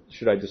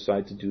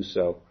decide to do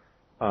so.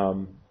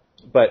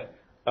 But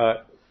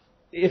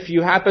if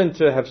you happen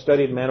to have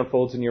studied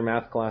manifolds in your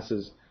math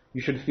classes,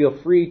 you should feel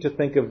free to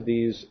think of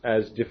these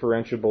as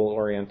differentiable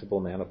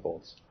orientable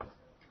manifolds.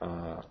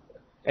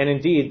 And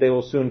indeed, they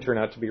will soon turn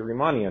out to be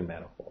Riemannian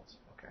manifolds.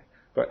 Okay.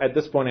 But at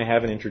this point, I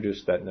haven't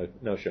introduced that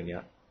notion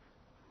yet.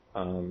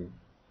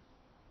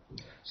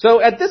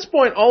 So at this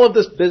point, all of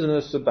this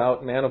business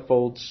about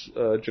manifolds,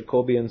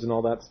 Jacobians, and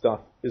all that stuff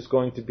is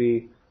going to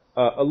be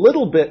a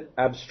little bit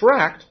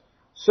abstract.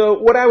 So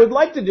what I would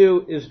like to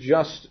do is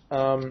just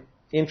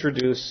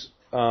introduce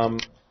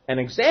an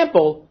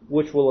example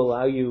which will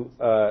allow you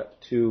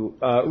to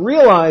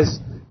realize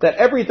that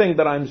everything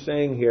that I'm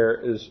saying here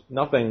is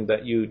nothing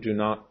that you do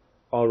not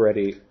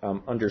already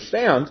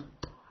understand.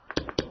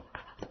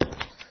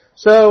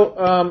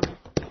 So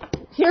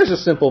here's a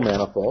simple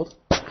manifold.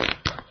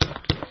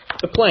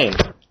 The plane.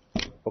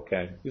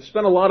 Okay, you've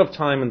spent a lot of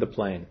time in the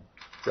plane,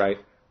 right?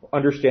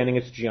 Understanding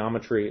its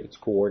geometry, its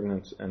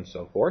coordinates, and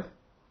so forth.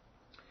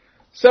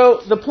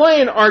 So the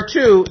plane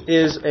R2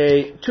 is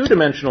a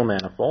two-dimensional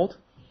manifold.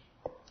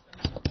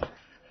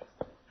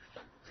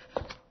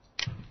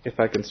 If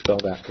I can spell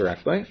that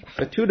correctly.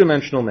 A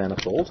two-dimensional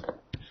manifold.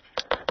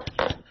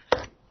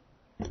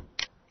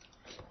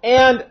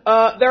 And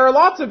there are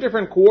lots of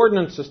different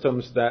coordinate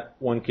systems that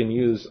one can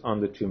use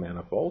on the two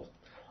manifold.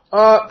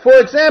 For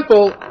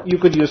example, you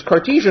could use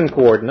Cartesian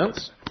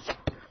coordinates.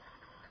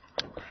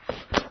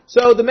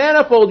 So the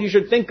manifold you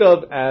should think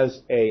of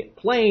as a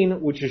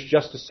plane, which is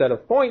just a set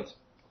of points,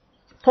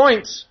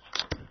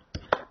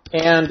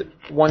 and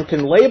one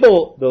can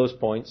label those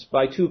points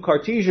by two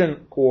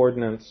Cartesian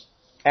coordinates,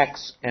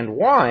 x and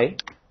y.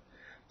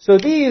 So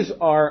these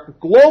are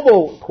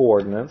global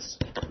coordinates,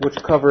 which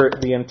cover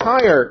the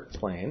entire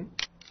plane.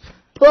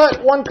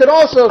 But one could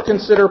also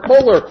consider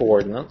polar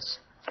coordinates,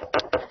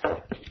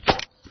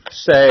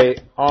 say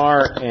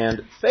r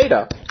and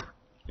theta.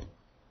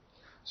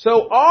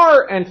 So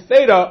r and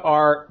theta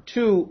are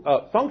two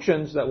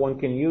functions that one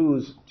can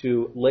use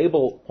to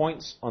label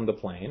points on the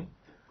plane.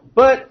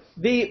 But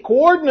the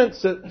coordinate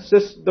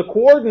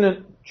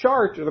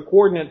chart, or the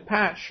coordinate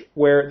patch,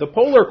 where the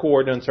polar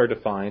coordinates are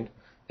defined,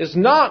 is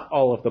not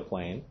all of the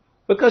plane,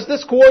 because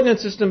this coordinate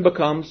system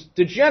becomes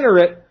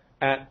degenerate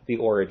at the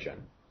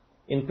origin.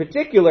 In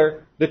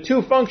particular, the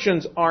two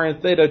functions r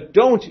and theta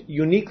don't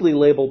uniquely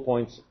label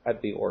points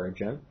at the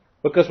origin,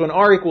 because when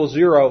r equals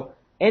 0,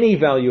 any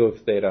value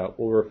of theta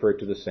will refer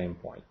to the same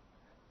point.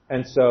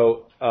 And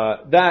so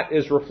that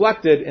is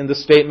reflected in the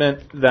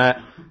statement that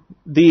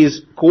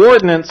these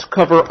coordinates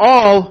cover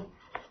all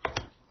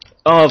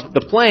of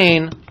the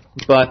plane,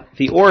 but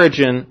the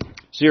origin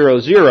 0,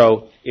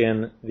 0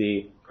 in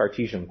the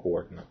Cartesian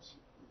coordinates.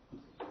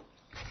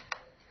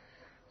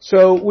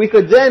 So we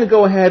could then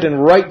go ahead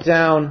and write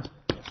down,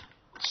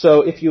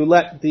 so if you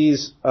let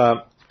these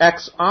xi,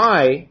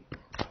 say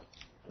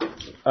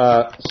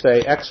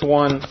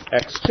x1,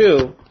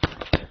 x2,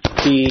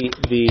 be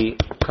the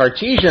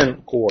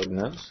Cartesian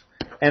coordinates,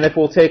 and if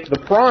we'll take the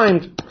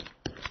primed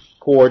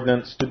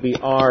coordinates to be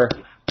r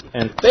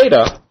and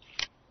theta,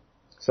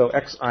 so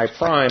xi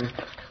prime,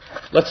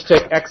 let's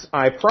take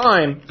xi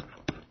prime,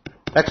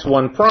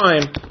 x1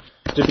 prime,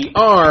 to be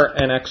r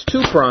and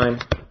x2 prime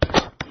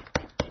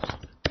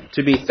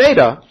to be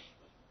theta,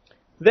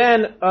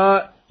 then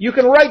you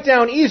can write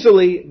down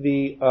easily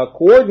the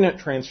coordinate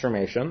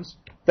transformations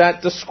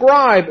that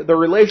describe the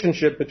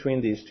relationship between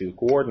these two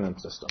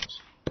coordinate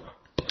systems.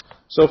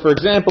 So, for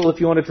example, if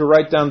you wanted to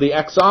write down the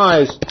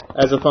xi's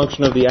as a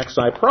function of the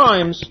xi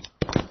primes,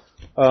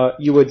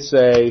 you would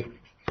say,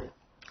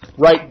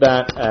 write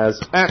that as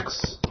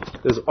x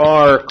is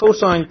r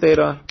cosine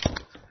theta,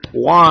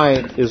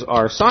 y is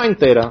r sine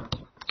theta.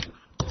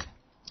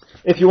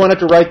 If you wanted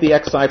to write the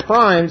xi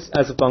primes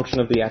as a function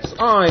of the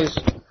xi's,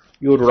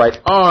 you would write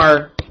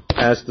r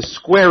as the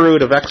square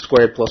root of x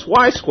squared plus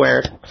y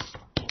squared,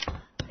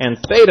 and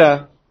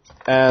theta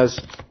as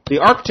the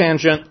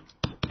arctangent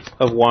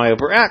of y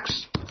over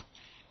x.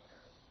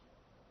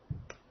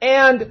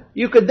 And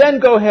you could then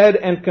go ahead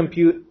and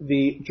compute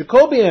the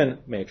Jacobian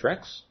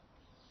matrix.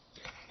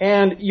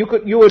 And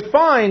you would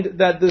find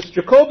that this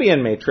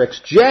Jacobian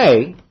matrix,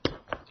 J,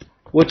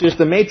 which is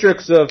the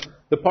matrix of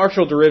the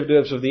partial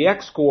derivatives of the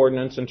x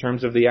coordinates in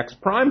terms of the x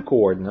prime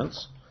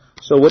coordinates.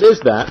 So what is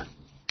that?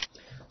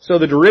 So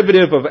the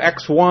derivative of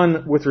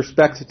x1 with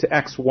respect to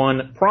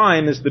x1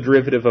 prime is the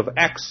derivative of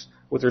x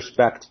with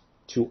respect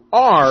to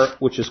r,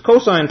 which is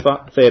cosine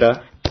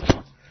theta.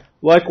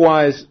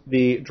 Likewise,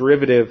 the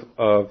derivative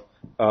of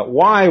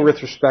y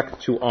with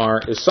respect to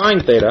r is sine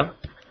theta.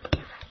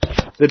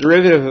 The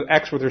derivative of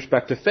x with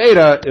respect to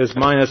theta is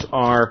minus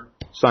r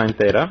sine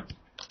theta.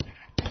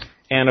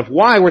 And of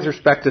y with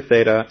respect to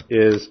theta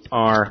is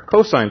r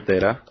cosine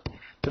theta.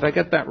 Did I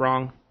get that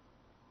wrong?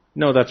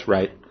 No, that's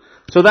right.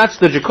 So that's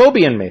the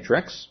Jacobian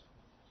matrix.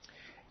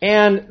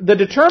 And the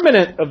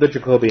determinant of the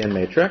Jacobian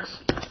matrix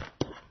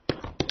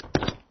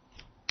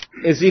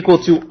is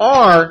equal to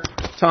r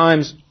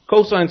times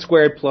cosine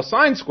squared plus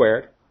sine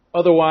squared,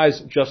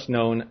 otherwise just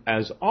known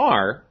as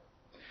r.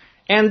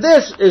 And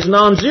this is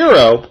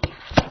non-zero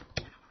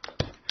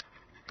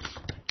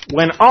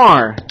when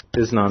r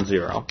is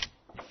non-zero.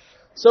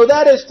 So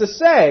that is to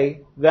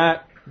say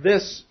that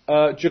this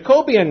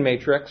Jacobian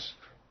matrix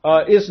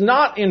is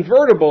not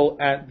invertible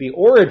at the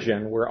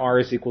origin where r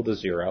is equal to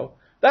 0.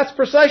 That's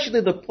precisely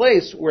the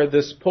place where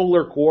this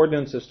polar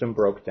coordinate system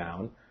broke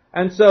down.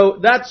 And so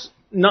that's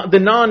not the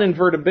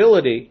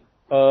non-invertibility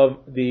of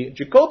the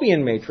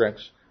Jacobian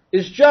matrix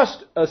is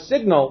just a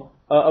signal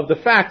of the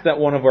fact that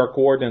one of our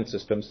coordinate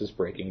systems is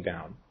breaking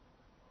down.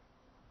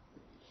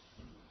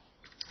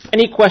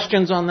 Any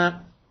questions on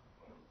that?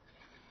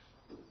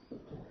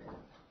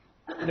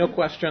 No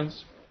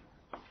questions?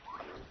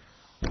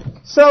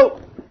 So,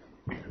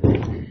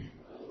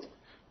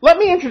 let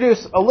me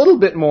introduce a little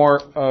bit more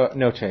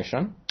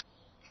notation.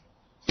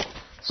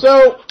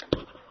 So,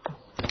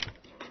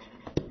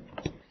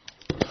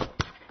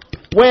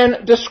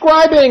 when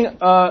describing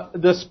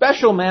the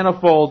special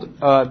manifold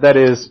that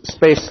is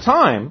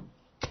space-time,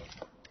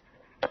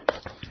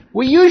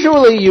 we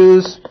usually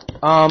use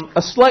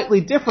a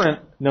slightly different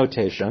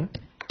notation.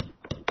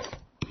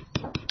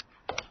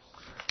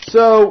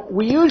 So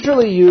we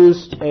usually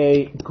use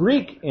a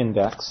Greek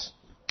index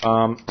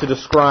to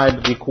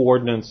describe the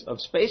coordinates of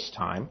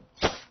space-time.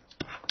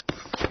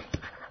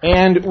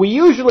 And we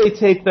usually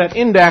take that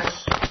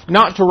index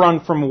not to run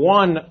from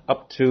 1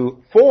 up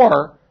to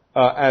 4,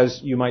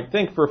 as you might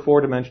think for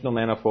four-dimensional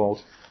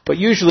manifolds, but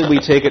usually we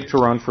take it to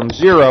run from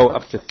 0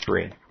 up to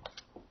 3.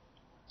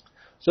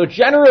 So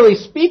generally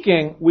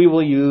speaking, we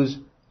will use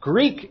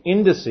Greek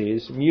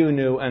indices, mu,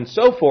 nu, and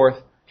so forth,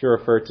 to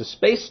refer to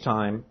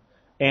space-time,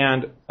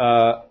 and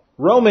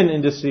Roman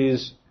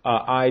indices,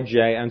 I,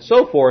 J, and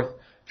so forth,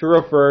 to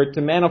refer to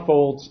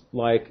manifolds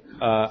like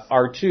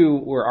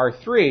R2 or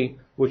R3,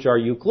 which are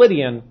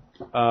Euclidean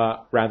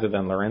rather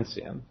than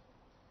Lorentzian.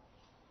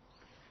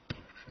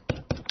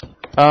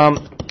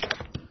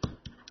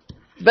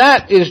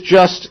 That is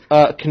just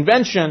a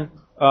convention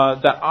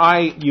that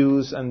I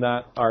use and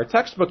that our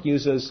textbook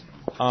uses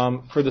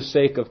for the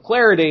sake of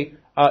clarity.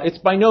 It's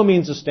by no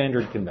means a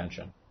standard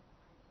convention.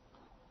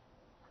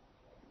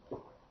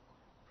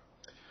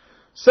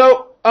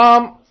 So,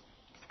 are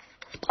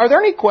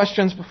there any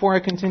questions before I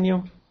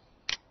continue?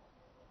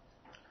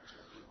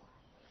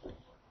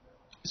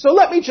 So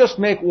let me just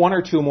make one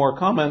or two more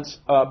comments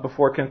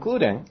before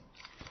concluding.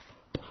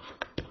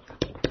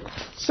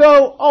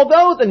 So,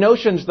 although the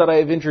notions that I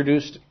have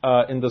introduced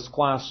in this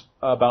class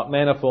about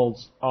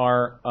manifolds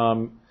are,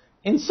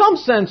 in some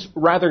sense,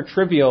 rather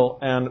trivial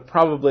and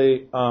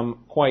probably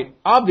quite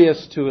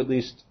obvious to at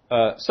least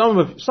some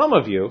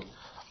of you,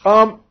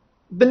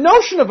 the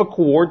notion of a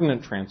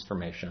coordinate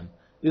transformation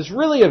is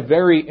really a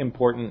very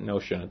important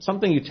notion. It's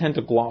something you tend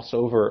to gloss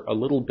over a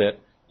little bit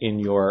in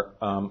your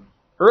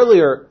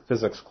earlier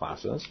physics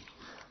classes.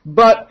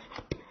 But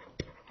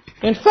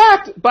in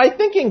fact, by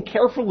thinking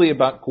carefully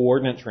about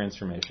coordinate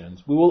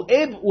transformations, we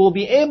will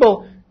be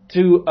able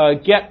to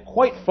get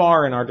quite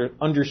far in our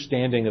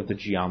understanding of the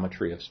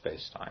geometry of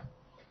spacetime.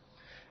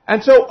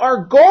 And so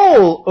our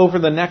goal over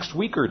the next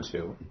week or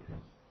two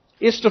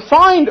is to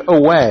find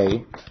a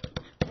way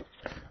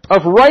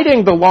of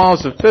writing the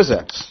laws of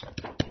physics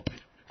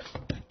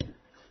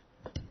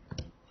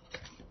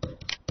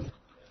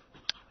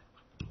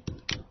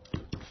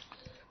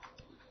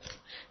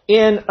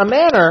in a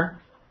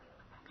manner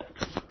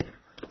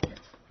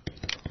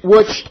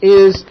which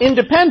is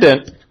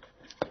independent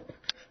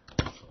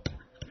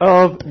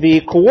of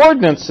the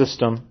coordinate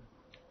system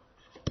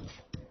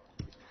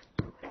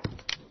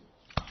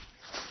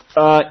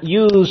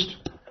used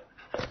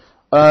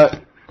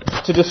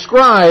to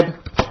describe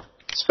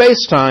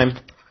spacetime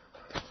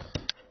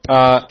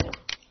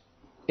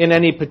in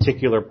any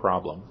particular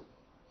problem.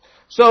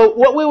 So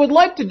what we would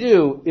like to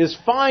do is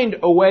find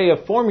a way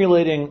of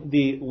formulating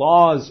the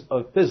laws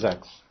of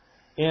physics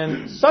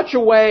in such a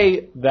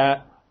way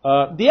that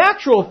the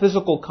actual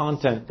physical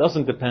content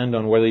doesn't depend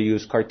on whether you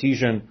use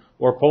Cartesian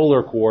or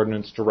polar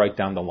coordinates to write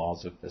down the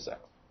laws of physics.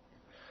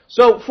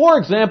 So, for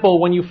example,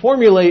 when you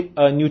formulate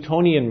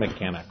Newtonian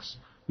mechanics,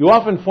 you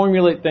often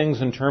formulate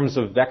things in terms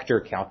of vector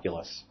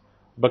calculus,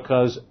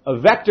 because a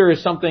vector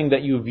is something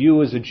that you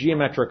view as a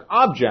geometric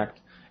object,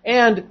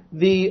 and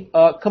the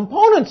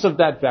components of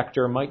that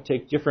vector might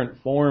take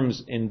different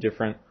forms in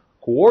different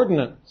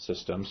coordinate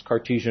systems,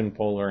 Cartesian,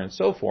 polar, and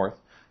so forth.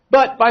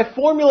 But by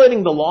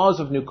formulating the laws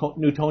of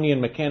Newtonian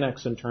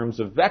mechanics in terms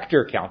of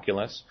vector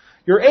calculus,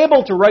 you're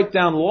able to write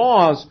down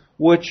laws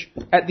which,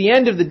 at the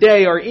end of the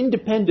day, are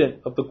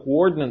independent of the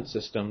coordinate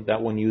system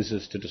that one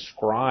uses to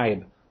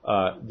describe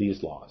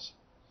these laws.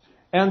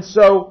 And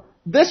so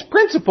this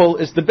principle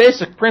is the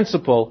basic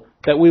principle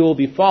that we will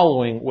be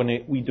following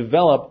when we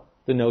develop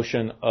the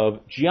notion of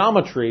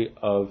geometry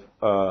of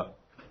a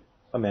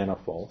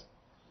manifold.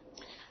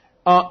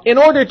 In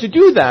order to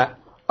do that,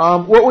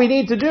 what we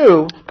need to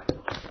do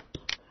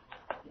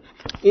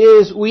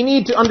is we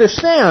need to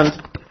understand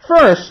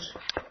first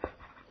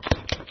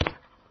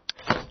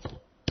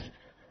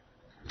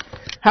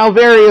how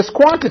various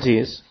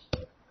quantities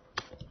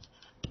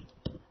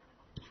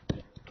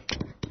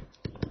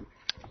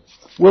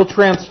will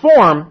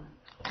transform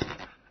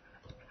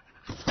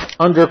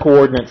under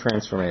coordinate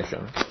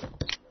transformation.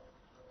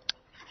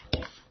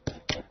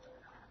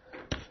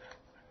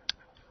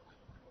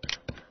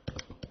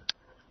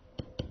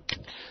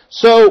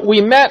 So we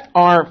met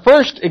our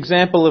first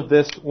example of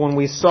this when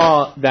we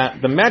saw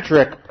that the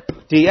metric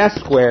ds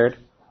squared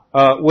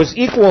was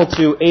equal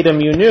to eta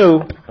mu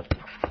nu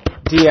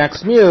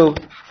dx mu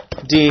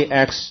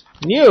dx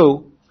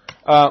nu,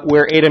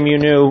 where eta mu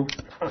nu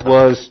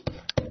was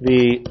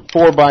the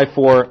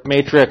 4x4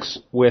 matrix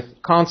with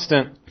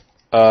constant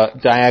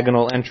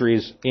diagonal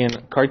entries in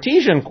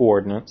Cartesian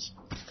coordinates,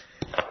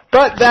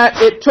 but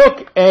that it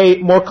took a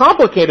more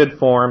complicated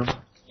form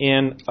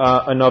in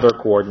another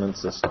coordinate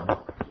system.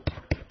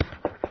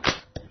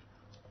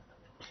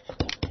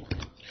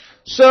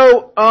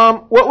 So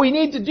what we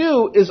need to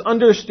do is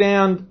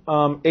understand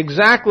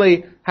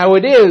exactly how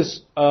it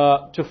is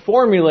to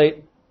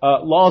formulate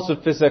laws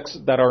of physics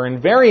that are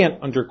invariant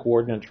under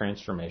coordinate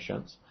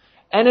transformations.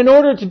 And in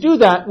order to do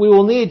that, we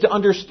will need to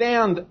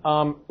understand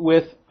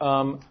with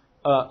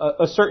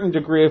a certain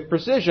degree of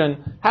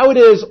precision how it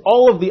is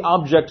all of the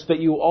objects that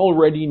you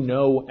already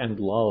know and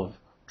love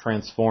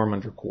transform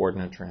under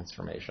coordinate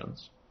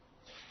transformations.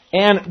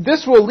 And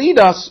this will lead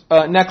us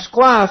next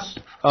class,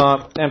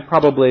 and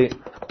probably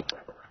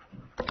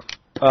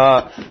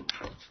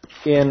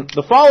in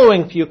the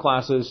following few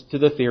classes, to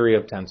the theory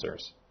of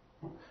tensors.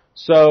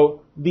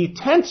 So a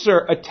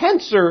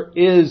tensor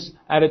is,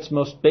 at its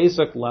most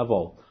basic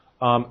level,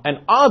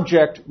 an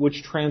object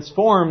which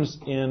transforms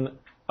in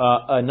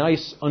a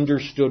nice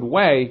understood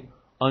way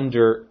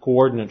under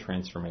coordinate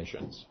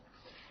transformations.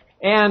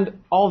 And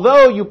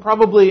although you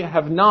probably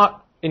have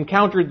not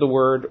encountered the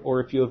word, or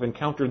if you have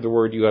encountered the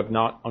word, you have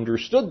not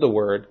understood the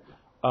word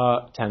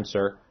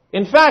tensor,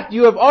 in fact,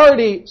 you have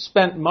already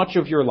spent much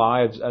of your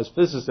lives as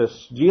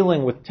physicists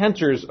dealing with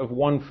tensors of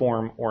one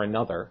form or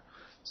another.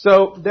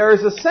 So there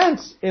is a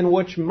sense in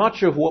which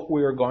much of what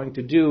we are going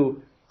to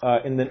do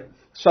in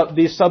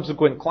these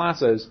subsequent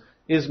classes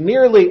is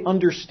merely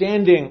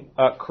understanding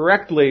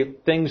correctly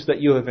things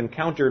that you have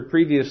encountered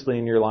previously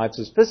in your lives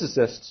as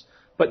physicists,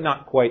 but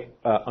not quite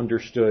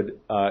understood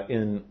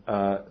in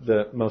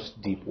the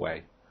most deep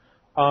way.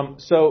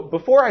 So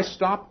before I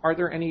stop, are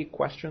there any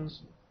questions?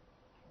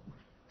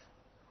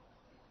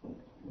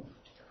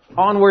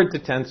 Onward to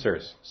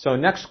tensors. So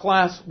next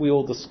class we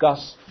will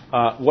discuss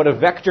what a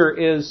vector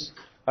is.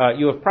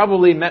 You have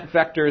probably met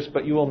vectors,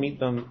 but you will meet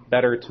them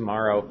better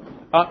tomorrow.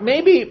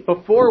 Maybe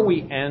before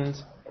we end,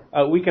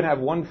 we could have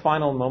one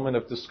final moment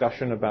of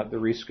discussion about the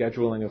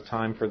rescheduling of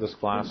time for this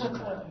class.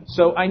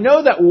 So I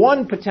know that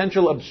one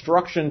potential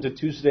obstruction to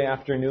Tuesday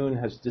afternoon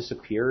has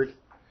disappeared.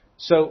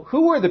 So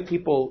who are the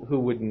people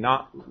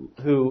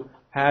who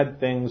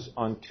had things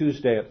on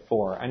Tuesday at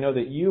 4? I know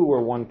that you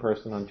were one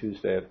person on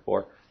Tuesday at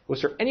 4.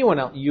 Was there anyone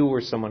else, you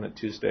or someone at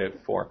Tuesday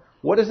at 4?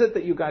 What is it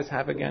that you guys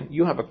have again?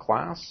 You have a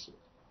class?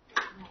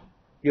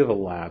 You have a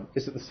lab.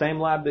 Is it the same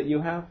lab that you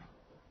have?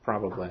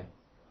 Probably.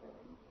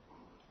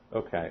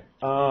 Okay.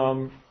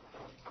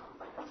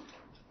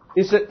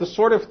 Is it the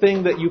sort of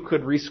thing that you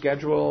could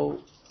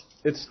reschedule?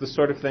 It's the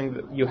sort of thing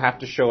that you have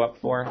to show up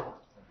for?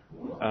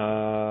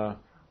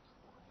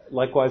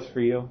 Likewise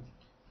for you?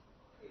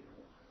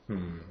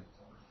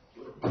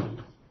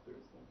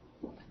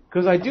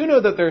 Because I do know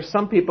that there are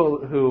some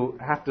people who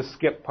have to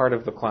skip part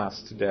of the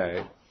class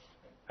today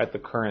at the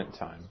current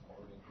time.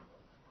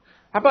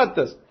 How about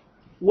this?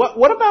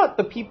 What about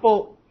the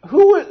people,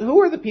 who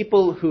are the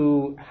people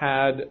who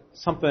had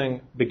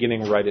something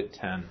beginning right at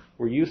 10?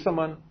 Were you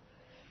someone?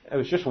 It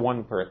was just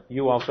one person.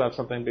 You also have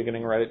something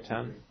beginning right at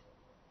 10?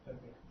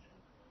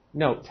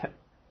 No,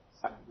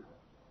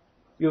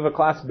 You have a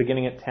class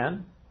beginning at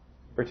 10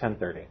 or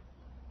 10:30?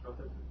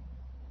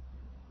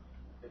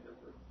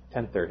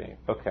 10:30.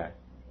 Okay.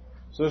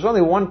 So there's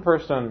only one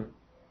person.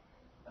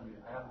 I mean,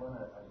 I have one. I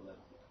left.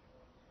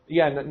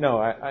 Yeah.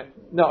 No. A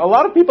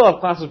lot of people have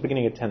classes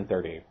beginning at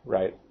 10:30,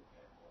 right?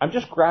 I'm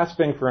just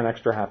grasping for an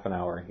extra half an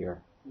hour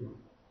here.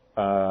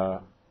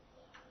 How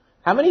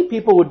many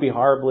people would be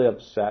horribly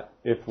upset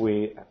if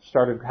we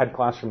had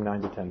class from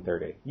 9 to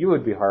 10:30? You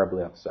would be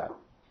horribly upset.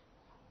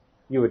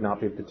 You would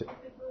not be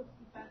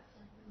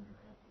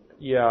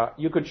Yeah,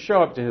 you could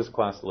show up to his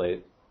class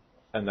late,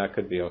 and that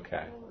could be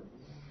okay.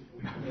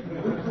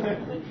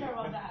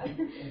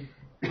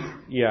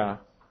 Yeah.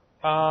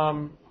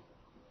 How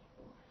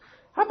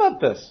about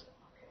this?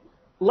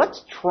 Let's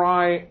see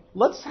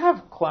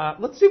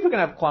if we can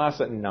have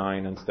class at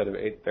 9 instead of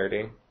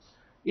 8:30.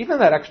 Even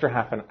that extra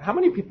half an hour. How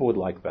many people would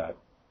like that?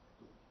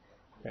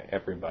 Okay,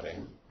 everybody.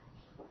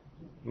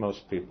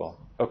 Most people.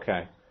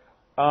 Okay.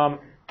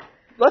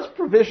 Let's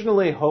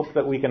provisionally hope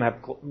that we can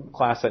have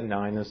class at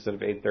 9 instead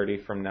of 8:30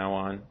 from now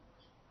on.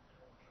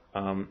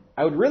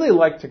 I would really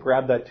like to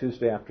grab that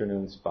Tuesday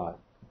afternoon spot,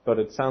 but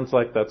it sounds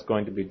like that's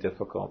going to be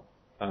difficult.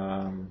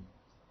 How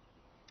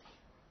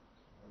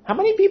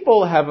many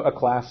people have a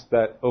class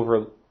that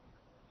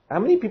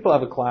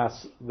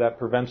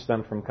prevents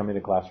them from coming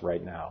to class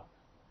right now?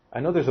 I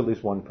know there's at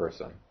least one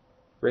person.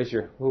 Where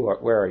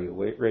are you?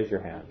 Raise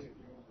your hand.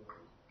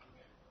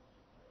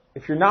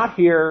 If you're not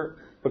here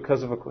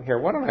because of here,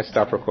 why don't I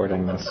stop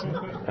recording this?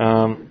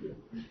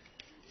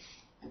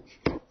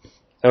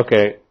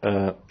 Okay.